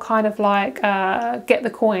more kind of like get the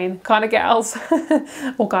coin kind of gals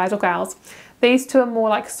or guys or gals. These two are more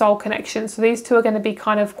like soul connections. So these two are going to be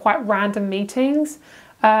kind of quite random meetings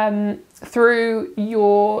through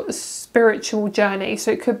your spiritual journey. So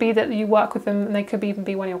it could be that you work with them, and they could even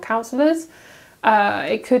be one of your counselors.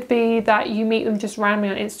 It could be that you meet them just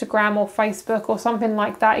randomly on Instagram or Facebook or something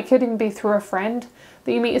like that. It could even be through a friend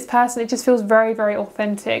that you meet this person. It just feels very, very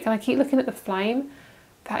authentic. And I keep looking at the flame.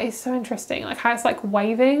 That is so interesting, like how it's like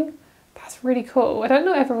waving. That's really cool. I don't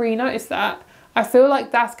know, ever really noticed that. I feel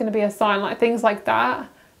like that's going to be a sign, like things like that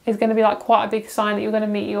is going to be like quite a big sign that you're going to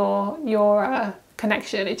meet your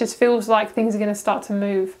connection. It just feels like things are going to start to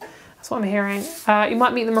move. That's what I'm hearing. You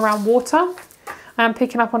might meet them around water. I'm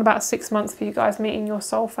picking up on about 6 months for you guys meeting your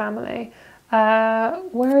soul family.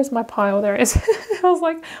 Where is my pile? There it is. I was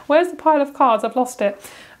like, where's the pile of cards? I've lost it.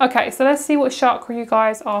 Okay, so let's see what chakra you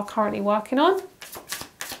guys are currently working on.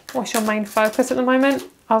 What's your main focus at the moment?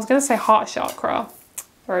 I was going to say heart chakra,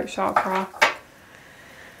 throat chakra.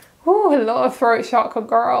 Oh, a lot of throat chakra,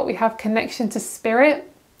 girl. We have connection to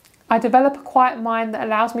spirit. I develop a quiet mind that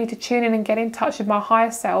allows me to tune in and get in touch with my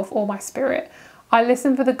higher self or my spirit. I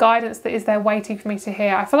listen for the guidance that is there waiting for me to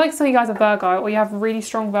hear. I feel like some of you guys are Virgo, or you have really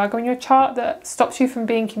strong Virgo in your chart that stops you from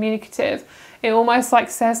being communicative. It almost like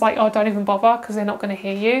says like, oh, don't even bother because they're not going to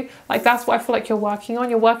hear you. Like that's what I feel like you're working on.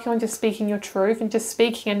 You're working on just speaking your truth and just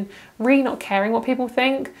speaking and really not caring what people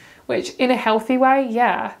think, which in a healthy way,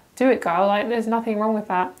 yeah, do it, girl. Like there's nothing wrong with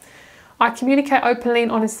that. I communicate openly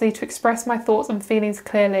and honestly to express my thoughts and feelings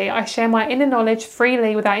clearly. I share my inner knowledge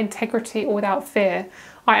freely without integrity or without fear.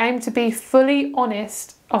 I aim to be fully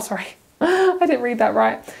honest. Oh, sorry. I didn't read that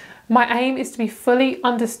right. My aim is to be fully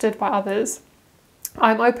understood by others.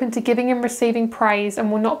 I'm open to giving and receiving praise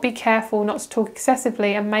and will not be careful not to talk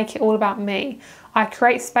excessively and make it all about me. I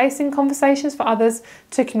create space in conversations for others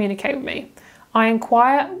to communicate with me. I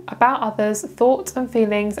inquire about others' thoughts and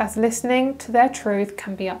feelings as listening to their truth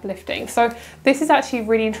can be uplifting. So this is actually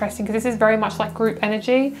really interesting because this is very much like group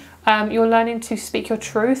energy. You're learning to speak your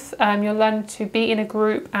truth. You're learning to be in a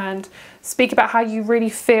group and speak about how you really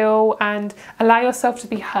feel and allow yourself to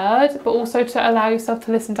be heard, but also to allow yourself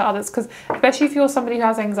to listen to others. Because especially if you're somebody who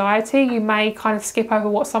has anxiety, you may kind of skip over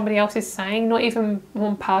what somebody else is saying, not even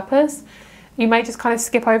on purpose. You may just kind of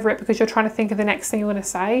skip over it because you're trying to think of the next thing you want to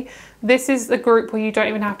say. This is a group where you don't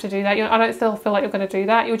even have to do that. I don't still feel like you're going to do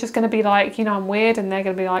that. You're just going to be like, you know, I'm weird, and they're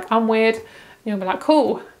going to be like, I'm weird. And you'll be like,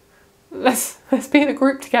 cool. Let's be in a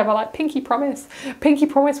group together, like pinky promise. Pinky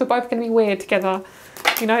promise we're both going to be weird together.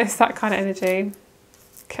 You know, it's that kind of energy.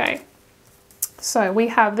 Okay. So we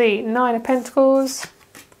have the Nine of Pentacles,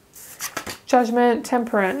 Judgment,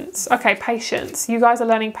 Temperance. Okay, patience. You guys are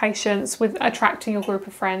learning patience with attracting your group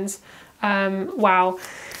of friends. Wow.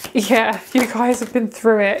 Yeah, you guys have been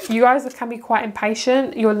through it. You guys can be quite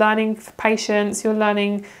impatient. You're learning patience. You're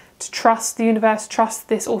learning to trust the universe, trust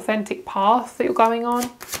this authentic path that you're going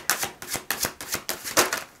on.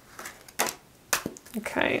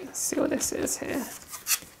 Okay, let's see what this is here.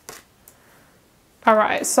 All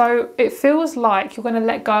right, so it feels like you're going to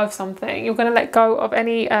let go of something. You're going to let go of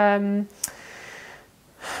any kind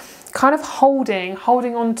of holding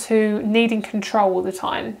on to needing control all the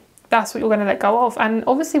time. That's what you're going to let go of. And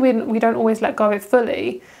obviously we don't always let go of it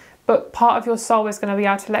fully, but part of your soul is going to be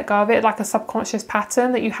able to let go of it, like a subconscious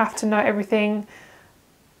pattern that you have to know everything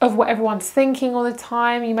of what everyone's thinking all the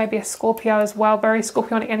time. You may be a Scorpio as well, very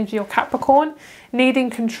Scorpionic energy, or Capricorn, needing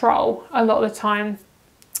control a lot of the time.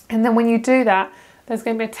 And then when you do that, there's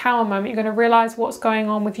going to be a tower moment. You're going to realize what's going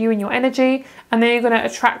on with you and your energy, and then you're going to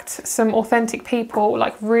attract some authentic people,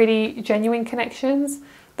 like really genuine connections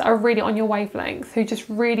that are really on your wavelength, who just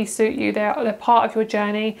really suit you. They're part of your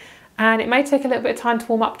journey, and it may take a little bit of time to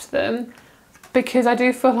warm up to them, because I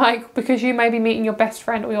do feel like, because you may be meeting your best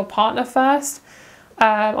friend or your partner first,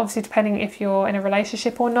 obviously depending if you're in a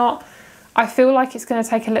relationship or not, I feel like it's going to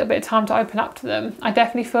take a little bit of time to open up to them. I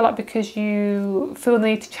definitely feel like because you feel the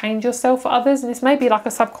need to change yourself for others, and this may be like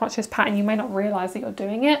a subconscious pattern, you may not realise that you're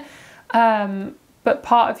doing it, but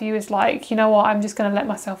part of you is like, you know what, I'm just going to let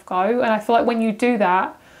myself go. And I feel like when you do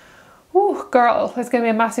that, oh girl, there's going to be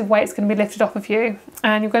a massive weight that's going to be lifted off of you,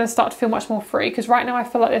 and you're going to start to feel much more free. Because right now I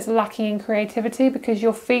feel like there's lacking in creativity, because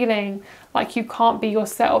you're feeling like you can't be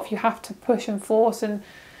yourself. You have to push and force and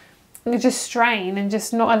just strain and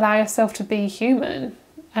just not allow yourself to be human.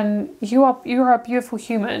 And you are a beautiful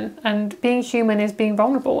human, and being human is being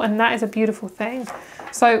vulnerable, and that is a beautiful thing.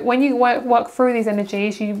 So when you work through these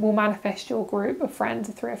energies, you will manifest your group of friends,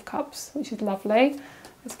 the Three of Cups, which is lovely.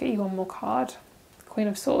 Let's get you one more card. Queen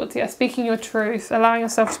of Swords. Yeah, speaking your truth, allowing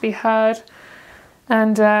yourself to be heard,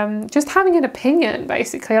 and just having an opinion,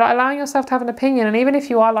 basically, like allowing yourself to have an opinion. And even if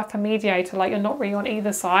you are like a mediator, like you're not really on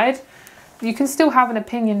either side, you can still have an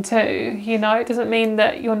opinion too, you know. It doesn't mean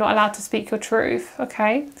that you're not allowed to speak your truth.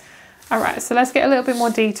 Okay, all right, so let's get a little bit more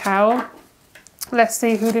detail. Let's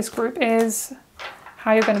see who this group is,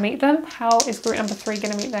 how you're going to meet them. How is group number 3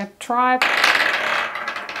 going to meet their tribe?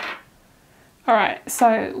 All right,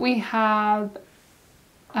 so we have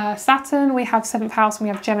Saturn, we have 7th house, and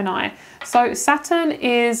we have Gemini. So Saturn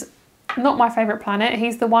is not my favourite planet.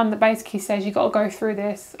 He's the one that basically says you got to go through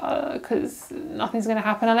this because nothing's going to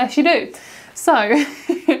happen unless you do. So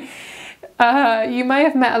you may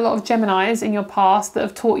have met a lot of Geminis in your past that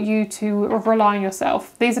have taught you to rely on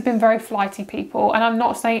yourself. These have been very flighty people, and I'm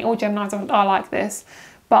not saying all Geminis are like this,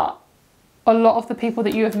 but a lot of the people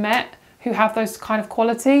that you have met who have those kind of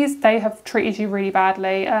qualities, they have treated you really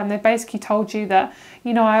badly. They basically told you that,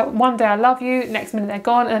 you know, one day I love you, next minute they're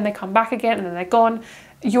gone, and then they come back again and then they're gone.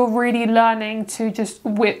 You're really learning to just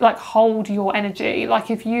like hold your energy.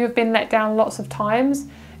 Like if you have been let down lots of times,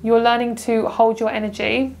 you're learning to hold your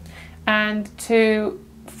energy and to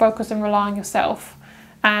focus and rely on yourself.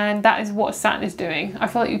 And that is what Saturn is doing. I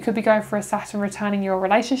feel like you could be going for a Saturn return in your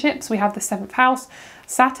relationships. We have the 7th house.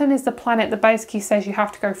 Saturn is the planet that basically says you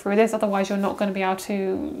have to go through this, otherwise you're not going to be able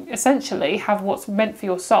to essentially have what's meant for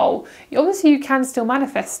your soul. Obviously you can still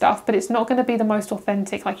manifest stuff, but it's not going to be the most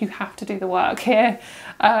authentic. Like, you have to do the work here.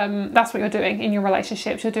 That's what you're doing in your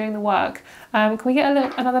relationships. You're doing the work. Can we get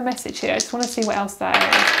another message here? I just want to see what else there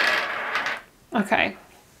is. Okay.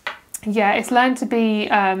 Yeah, it's learn to be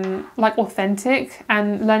like authentic,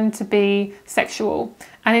 and learn to be sexual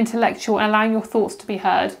and intellectual, and allowing your thoughts to be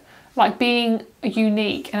heard. Like being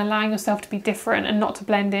unique and allowing yourself to be different and not to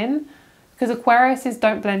blend in. Because Aquariuses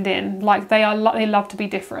don't blend in. Like they love to be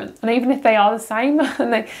different. And even if they are the same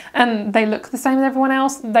and they look the same as everyone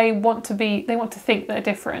else, they want to think they're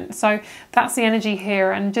different. So that's the energy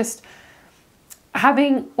here, and just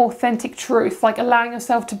having authentic truth, like allowing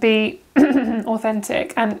yourself to be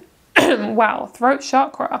authentic. And wow, throat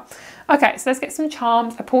chakra. Okay, so let's get some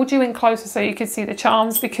charms. I pulled you in closer so you could see the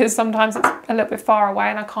charms, because sometimes it's a little bit far away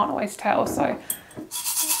and I can't always tell. So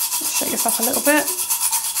let's show yourself a little bit.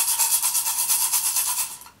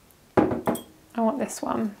 I want this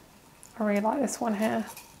one. I really like this one here.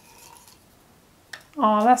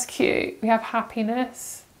 Oh, that's cute. We have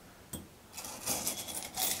happiness.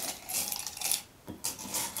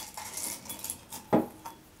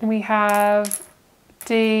 We have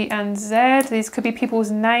D and Z. These could be people's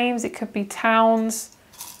names. It could be towns.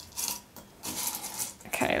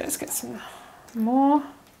 Okay, let's get some more.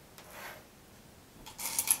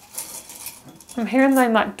 I'm hearing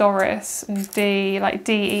them like Doris and D, like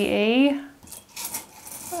D-E-E.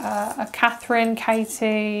 Catherine,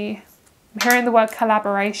 Katie. I'm hearing the word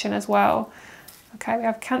collaboration as well. Okay, we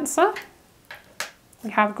have Cancer. We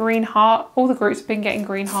have Green Heart. All the groups have been getting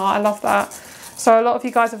Green Heart. I love that. So a lot of you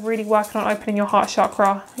guys are really working on opening your heart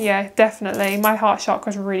chakra. Yeah, definitely. My heart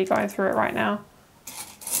chakra is really going through it right now.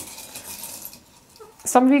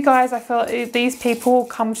 Some of you guys, I feel these people will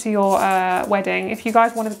come to your wedding. If you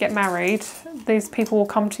guys want to get married, these people will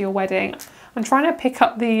come to your wedding. I'm trying to pick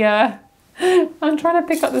up the I'm trying to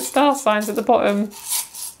pick up the star signs at the bottom.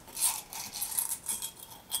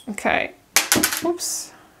 Okay.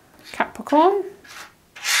 Oops. Capricorn.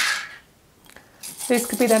 These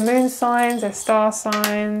could be their moon signs, their star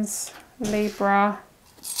signs. Libra.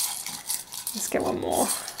 Let's get one more.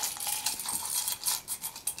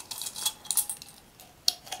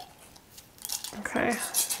 Okay,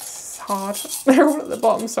 it's hard. They're all at the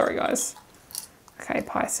bottom, sorry guys. Okay,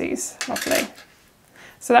 Pisces, lovely.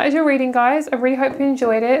 So that is your reading, guys. I really hope you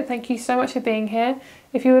enjoyed it. Thank you so much for being here.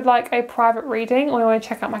 If you would like a private reading or you want to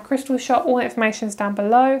check out my crystal shop, all the information is down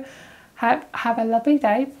below. Have a lovely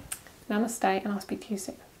day. Namaste, and I'll speak to you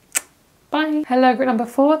soon. Bye. Hello, group number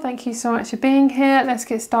 4. Thank you so much for being here. Let's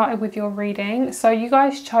get started with your reading. So you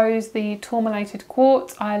guys chose the tourmalated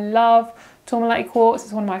quartz. I love tourmalated quartz.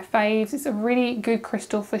 It's one of my faves. It's a really good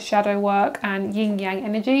crystal for shadow work and yin yang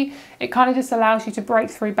energy. It kind of just allows you to break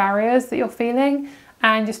through barriers that you're feeling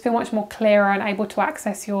and just feel much more clearer and able to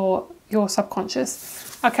access your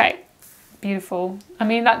subconscious. Okay, beautiful. I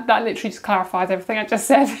mean, that literally just clarifies everything I just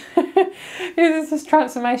said. It's this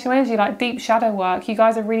transformational energy, like deep shadow work. You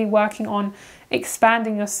guys are really working on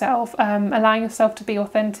expanding yourself, allowing yourself to be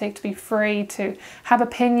authentic, to be free, to have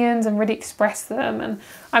opinions and really express them. And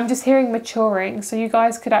I'm just hearing maturing. So you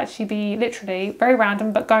guys could actually be literally, very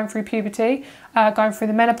random, but going through puberty, going through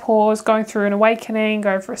the menopause, going through an awakening,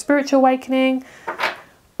 going through a spiritual awakening,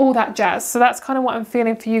 all that jazz. So that's kind of what I'm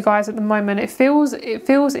feeling for you guys at the moment. It feels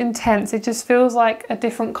intense. It just feels like a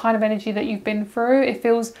different kind of energy that you've been through. It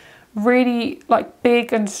feels really like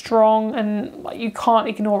big and strong, and like you can't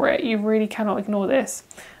ignore it. You really cannot ignore this.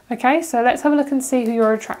 Okay, so let's have a look and see who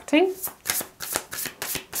you're attracting.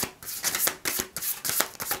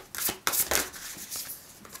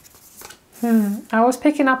 I was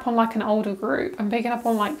picking up on like an older group. I'm picking up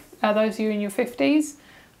on like those of you in your 50s.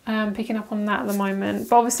 Picking up on that at the moment,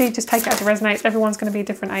 but obviously just take it as it resonates. Everyone's going to be a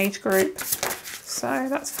different age group, so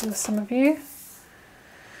that's for some of you.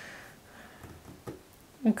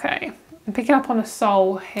 Okay, I'm picking up on a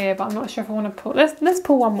soul here, but I'm not sure if I want to pull. Let's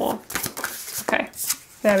pull one more. Okay,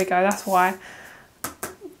 there we go. That's why.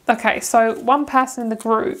 Okay, so one person in the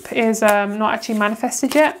group is not actually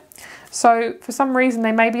manifested yet. So for some reason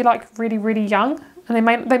they may be like really young, and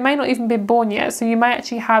they may not even been born yet. So you may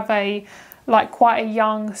actually have a like quite a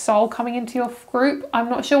young soul coming into your group. I'm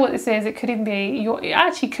not sure what this is. It could even be it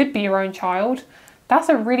actually could be your own child. That's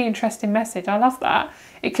a really interesting message. I love that.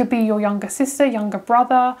 It could be your younger sister, younger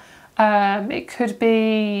brother. It could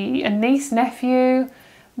be a niece, nephew.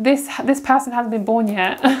 This person hasn't been born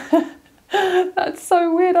yet. That's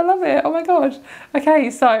so weird. I love it. Oh my god. Okay,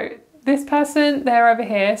 so this person, they're over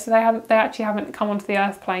here, so they actually haven't come onto the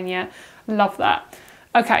earth plane yet. Love that.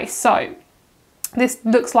 Okay, so this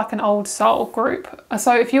looks like an old soul group.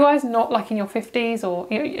 So if you guys are not like in your 50s, or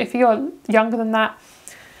if you're younger than that,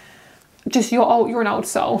 just you're an old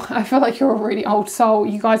soul. I feel like you're a really old soul.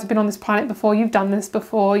 You guys have been on this planet before, you've done this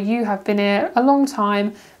before, you have been here a long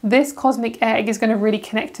time. This cosmic egg is going to really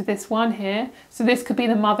connect to this one here. So this could be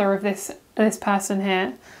the mother of this person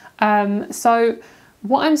here. So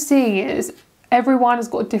what I'm seeing is everyone has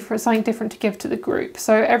got something different to give to the group.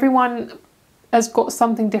 So everyone has got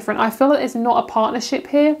something different. I feel that it's not a partnership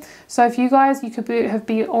here. So if you guys, you could have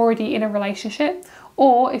been already in a relationship,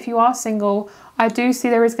 or if you are single, I do see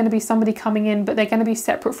there is going to be somebody coming in, but they're going to be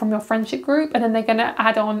separate from your friendship group, and then they're going to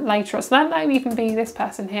add on later. So that may even be this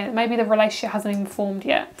person here. Maybe the relationship hasn't even formed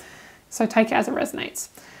yet. So take it as it resonates.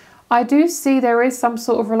 I do see there is some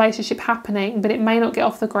sort of relationship happening, but it may not get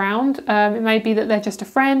off the ground. It may be that they're just a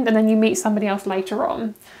friend and then you meet somebody else later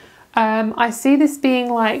on. I see this being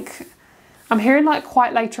like, I'm hearing like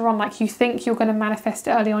quite later on, like you think you're going to manifest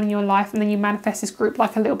it early on in your life and then you manifest this group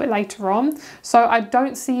like a little bit later on. So I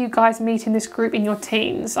don't see you guys meeting this group in your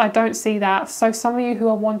teens. I don't see that. So some of you who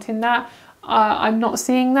are wanting that, I'm not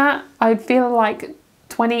seeing that. I feel like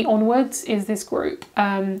 20 onwards is this group.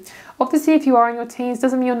 Obviously, if you are in your teens,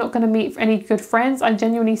 doesn't mean you're not going to meet any good friends. I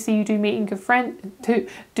genuinely see you meeting good friends.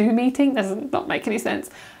 Meeting does not make any sense.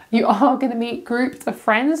 You are going to meet groups of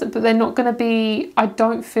friends, but they're not going to be, I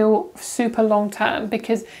don't feel, super long term,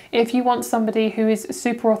 because if you want somebody who is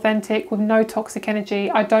super authentic with no toxic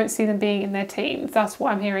energy, I don't see them being in their teens. That's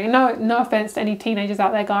what I'm hearing. No offense to any teenagers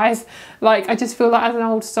out there, guys. Like, I just feel like as an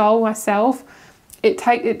old soul myself, it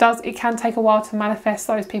can take a while to manifest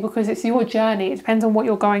those people, because it's your journey. It depends on what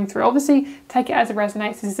you're going through. Obviously, take it as it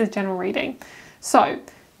resonates. This is a general reading. So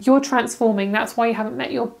you're transforming. That's why you haven't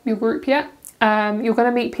met your group yet. You're going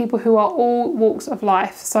to meet people who are all walks of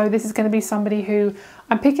life. So this is going to be somebody who,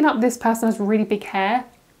 I'm picking up this person has really big hair,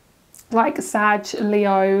 like Sag,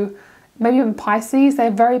 Leo, maybe even Pisces. They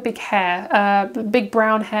have very big hair, big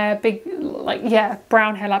brown hair,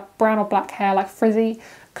 brown hair, like brown or black hair, like frizzy,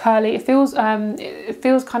 curly. It feels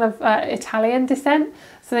kind of Italian descent.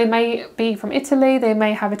 So they may be from Italy, they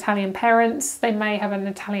may have Italian parents, they may have an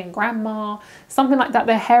Italian grandma, something like that.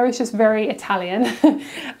 Their hair is just very Italian.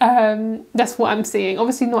 That's what I'm seeing.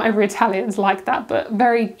 Obviously not every Italian's like that, but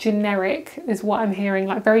very generic is what I'm hearing,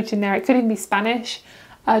 like very generic. Could even be Spanish.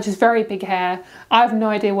 Just very big hair. I have no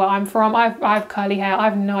idea where I'm from. I have curly hair. I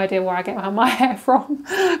have no idea where I get my hair from,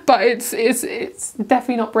 but it's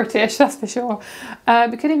definitely not British, that's for sure.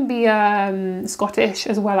 It could even be Scottish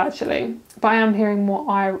as well, actually. But I am hearing more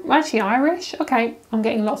actually Irish. Okay, I'm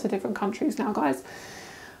getting lots of different countries now, guys.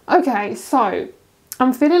 Okay, so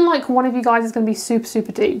I'm feeling like one of you guys is going to be super,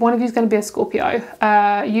 super deep. One of you is going to be a Scorpio.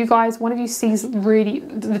 One of you sees really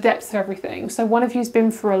the depths of everything. So one of you's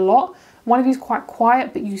been through a lot. One of you is quite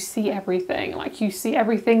quiet, but you see everything. Like, you see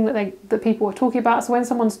everything that people are talking about. So when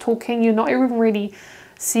someone's talking, you're not even really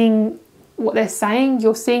seeing what they're saying.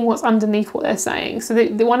 You're seeing what's underneath what they're saying. So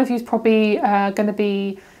the one of you is probably going to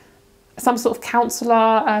be some sort of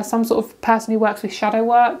counsellor, some sort of person who works with shadow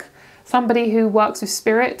work, somebody who works with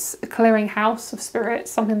spirits, a clearing house of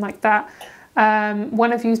spirits, something like that.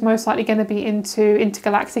 One of you is most likely going to be into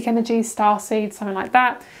intergalactic energies, starseeds, something like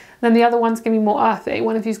that. Then the other one's going to be more earthy.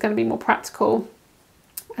 One of you is going to be more practical.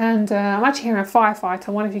 And I'm actually hearing a firefighter.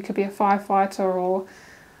 One of you could be a firefighter, or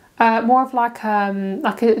more of like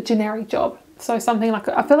a generic job. So something like,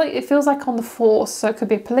 I feel like it feels like on the force. So it could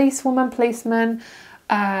be a policewoman, policeman.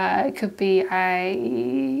 It could be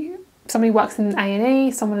somebody who works in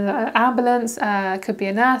A&E, someone in an ambulance. Could be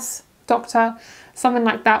a nurse, doctor, something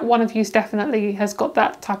like that. One of you definitely has got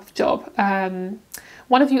that type of job.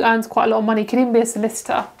 One of you earns quite a lot of money. Could even be a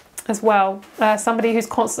solicitor as well. Somebody who's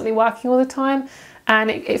constantly working all the time,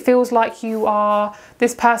 and it feels like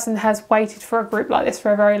this person has waited for a group like this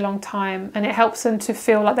for a very long time, and it helps them to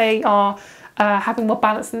feel like they are having more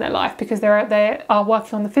balance in their life, because they are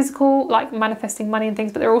working on the physical, like manifesting money and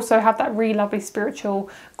things, but they also have that really lovely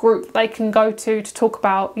spiritual group they can go to talk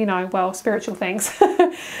about, spiritual things.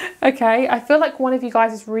 Okay, I feel like one of you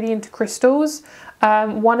guys is really into crystals.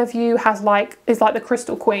 One of you is like the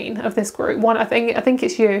crystal queen of this group. I think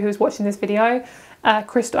it's you who's watching this video.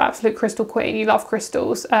 Absolute crystal queen. You love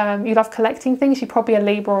crystals. You love collecting things. You're probably a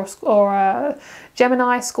Libra or a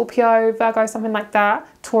Gemini, Scorpio, Virgo, something like that.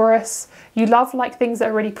 Taurus. You love like things that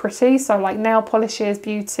are really pretty. So like nail polishes,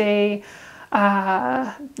 beauty.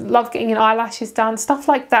 Love getting your eyelashes done, stuff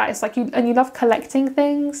like that. It's like you love collecting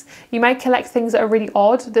things. You may collect things that are really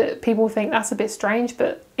odd that people think that's a bit strange,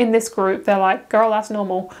 but in this group they're like, girl, that's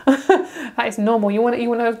normal. That is normal. You want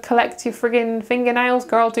to collect your friggin' fingernails,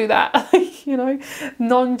 girl, do that. You know,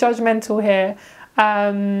 non-judgmental here.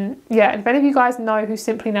 Yeah, if any of you guys know who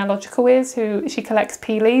Simply Nailogical is, she collects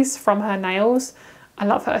peelies from her nails. I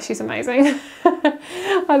love her, she's amazing.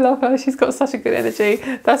 I love her, she's got such a good energy.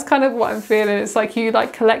 That's kind of what I'm feeling. It's like you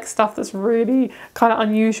like collect stuff that's really kind of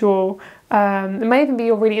unusual. It may even be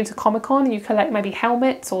you're really into Comic-Con and you collect maybe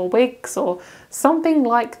helmets or wigs or something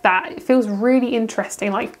like that. It feels really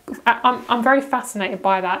interesting. Like I'm very fascinated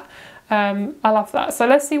by that. I love that. So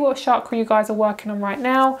let's see what chakra you guys are working on right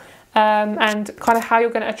now, and kind of how you're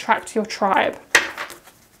going to attract your tribe.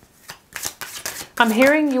 I'm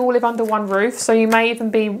hearing you all live under one roof, so you may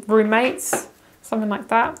even be roommates, something like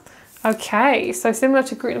that. Okay, so similar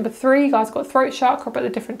to group number 3, you guys got throat chakra, but a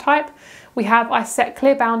different type. We have, I set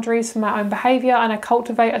clear boundaries for my own behaviour and I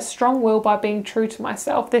cultivate a strong will by being true to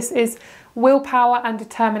myself. This is willpower and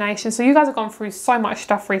determination. So you guys have gone through so much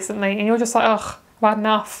stuff recently and you're just like, ugh, I've had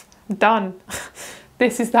enough, I'm done.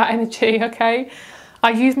 This is that energy, okay? I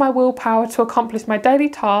use my willpower to accomplish my daily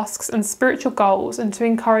tasks and spiritual goals and to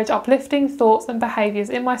encourage uplifting thoughts and behaviours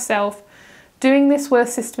in myself. Doing this will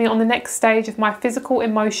assist me on the next stage of my physical,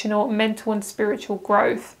 emotional, mental and spiritual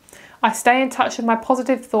growth. I stay in touch with my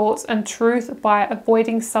positive thoughts and truth by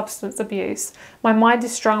avoiding substance abuse. My mind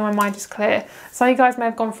is strong, my mind is clear. Some of you guys may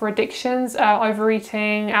have gone for addictions,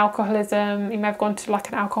 overeating, alcoholism. You may have gone to like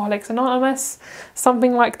an Alcoholics Anonymous,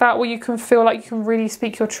 something like that, where you can feel like you can really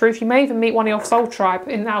speak your truth. You may even meet one of your soul tribe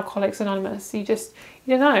in Alcoholics Anonymous. You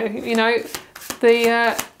don't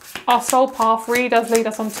know, our soul path really does lead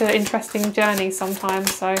us onto interesting journeys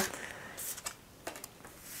sometimes. So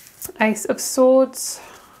Ace of Swords.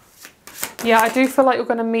 Yeah, I do feel like you're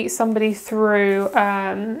going to meet somebody through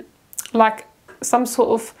like some sort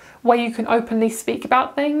of way you can openly speak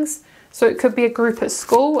about things. So it could be a group at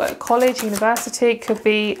school, at college, university. It could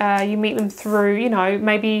be you meet them through, you know,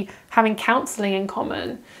 maybe having counselling in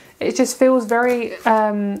common. It just feels very,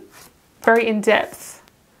 very in-depth.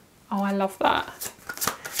 Oh, I love that.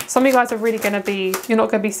 Some of you guys are really going to be, you're not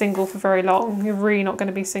going to be single for very long. You're really not going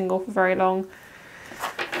to be single for very long.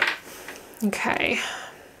 Okay.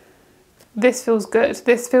 This feels good.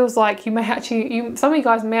 This feels like you may actually, some of you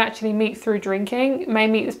guys may actually meet through drinking, may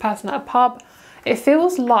meet this person at a pub. It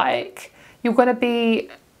feels like you're going to be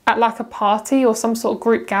at like a party or some sort of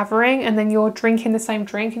group gathering and then you're drinking the same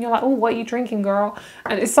drink and you're like, oh, what are you drinking, girl?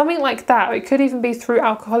 And it's something like that. It could even be through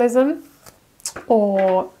alcoholism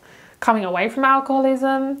or coming away from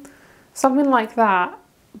alcoholism, something like that.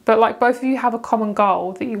 But like both of you have a common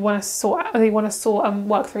goal that you want to sort and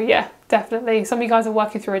work through. Yeah, definitely. Some of you guys are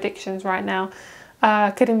working through addictions right now.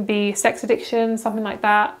 Could even be sex addiction, something like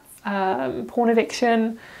that, porn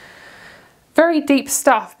addiction. Very deep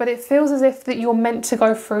stuff, but it feels as if that you're meant to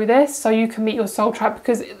go through this so you can meet your soul tribe,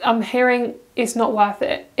 because I'm hearing it's not worth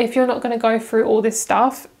it. If you're not going to go through all this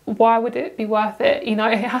stuff, why would it be worth it? You know,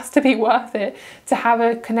 it has to be worth it to have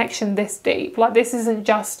a connection this deep. Like, this isn't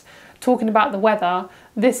just talking about the weather.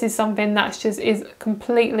 This is something that's just is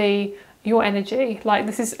completely your energy. Like,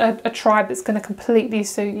 this is a tribe that's going to completely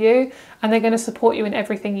suit you and they're going to support you in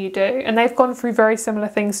everything you do. And they've gone through very similar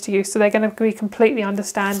things to you, so they're going to be completely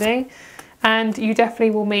understanding. And you definitely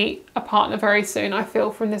will meet a partner very soon, I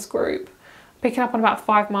feel, from this group. Picking up on about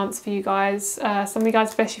 5 months for you guys. Some of you guys,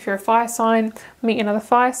 especially if you're a fire sign, meet another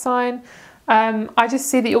fire sign. I just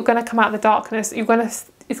see that you're going to come out of the darkness.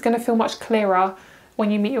 It's going to feel much clearer when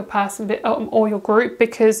you meet your person or your group,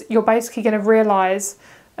 because you're basically going to realise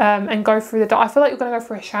and go through the dark. I feel like you're going to go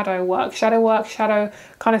through a shadow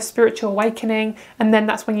kind of spiritual awakening, and then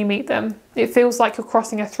that's when you meet them. It feels like you're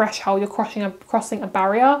crossing a threshold, you're crossing a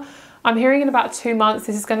barrier. I'm hearing in about 2 months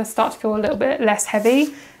this is going to start to feel a little bit less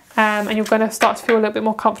heavy, and you're going to start to feel a little bit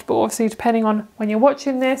more comfortable. Obviously, depending on when you're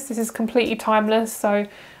watching this is completely timeless, so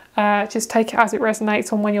just take it as it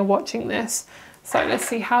resonates on when you're watching this. So let's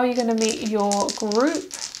see how you're going to meet your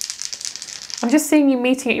group. I'm just seeing you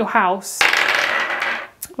meeting at your house.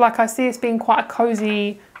 Like, I see this being quite a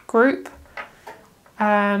cozy group.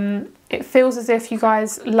 It feels as if you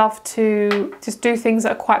guys love to just do things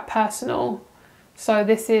that are quite personal. So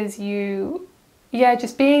this is you, yeah,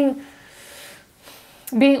 just being,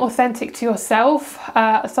 being authentic to yourself.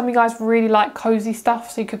 Some of you guys really like cozy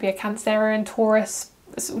stuff, so you could be a Cancerian, Taurus,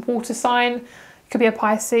 water sign, you could be a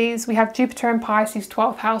Pisces. We have Jupiter in Pisces,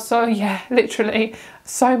 12th house, so yeah, literally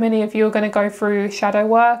so many of you are going to go through shadow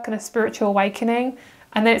work and a spiritual awakening,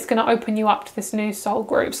 and then it's going to open you up to this new soul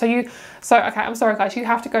group. So okay, I'm sorry guys, you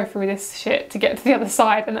have to go through this shit to get to the other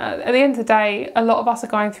side, and at the end of the day, a lot of us are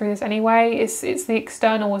going through this anyway. It's the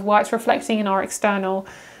external as well, it's reflecting in our external.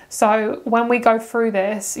 So when we go through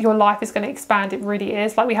this, your life is going to expand. It really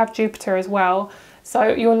is. Like, we have Jupiter as well. So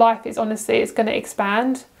your life is honestly, it's going to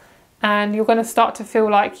expand, and you're going to start to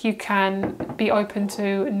feel like you can be open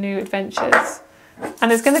to new adventures.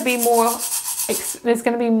 And there's going to be more,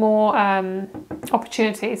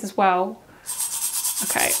 opportunities as well.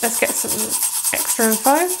 Okay, let's get some extra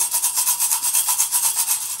info.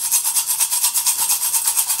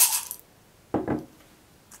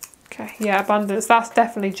 Okay, yeah, abundance, that's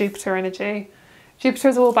definitely Jupiter energy. Jupiter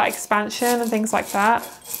is all about expansion and things like that.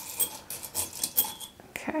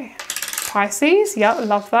 Okay, Pisces, yep,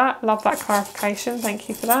 love that clarification, thank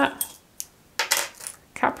you for that.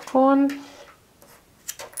 Capricorn, we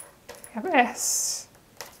have S.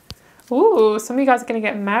 Ooh, some of you guys are going to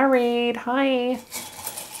get married, hi.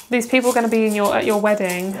 These people are going to be in at your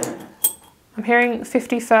wedding. I'm hearing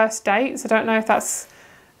 51st dates, I don't know if that's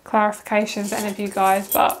clarifications to any of you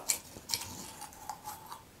guys, but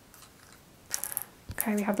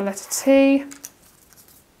okay, we have the letter T.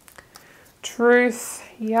 Truth,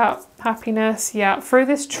 yep. Happiness, yeah. Through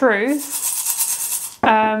this truth,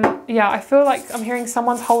 yeah, I feel like I'm hearing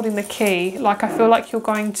someone's holding the key. Like, I feel like you're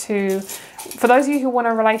going to, for those of you who want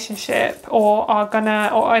a relationship or are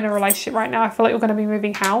in a relationship right now, I feel like you're going to be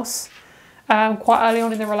moving house quite early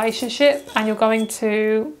on in the relationship, and you're going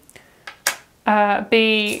to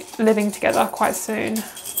be living together quite soon.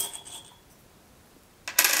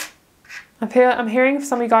 I'm hearing for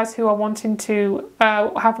some of you guys who are wanting to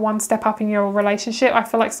have one step up in your relationship. I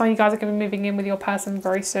feel like some of you guys are going to be moving in with your person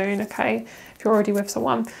very soon, okay, if you're already with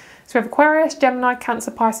someone. So we have Aquarius, Gemini, Cancer,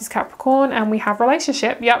 Pisces, Capricorn, and we have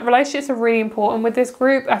relationship. Yeah, relationships are really important with this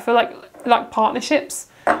group. I feel like partnerships,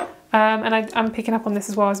 and I'm picking up on this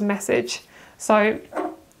as well as a message. So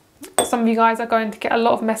some of you guys are going to get a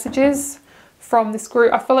lot of messages from this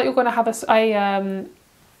group. I feel like you're going to have a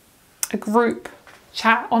group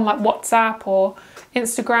chat on like WhatsApp or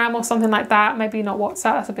Instagram or something like that. Maybe not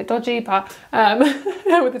WhatsApp, that's a bit dodgy, but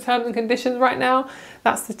with the terms and conditions right now,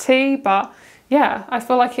 that's the T. But yeah, I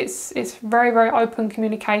feel like it's very, very open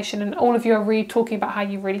communication, and all of you are really talking about how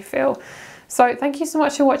you really feel. So thank you so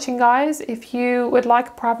much for watching, guys. If you would like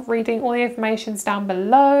a private reading, all the information's down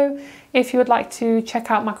below. If you would like to check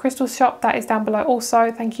out my crystal shop, that is down below also.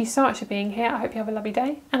 Thank you so much for being here. I hope you have a lovely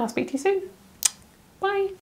day, and I'll speak to you soon. Bye.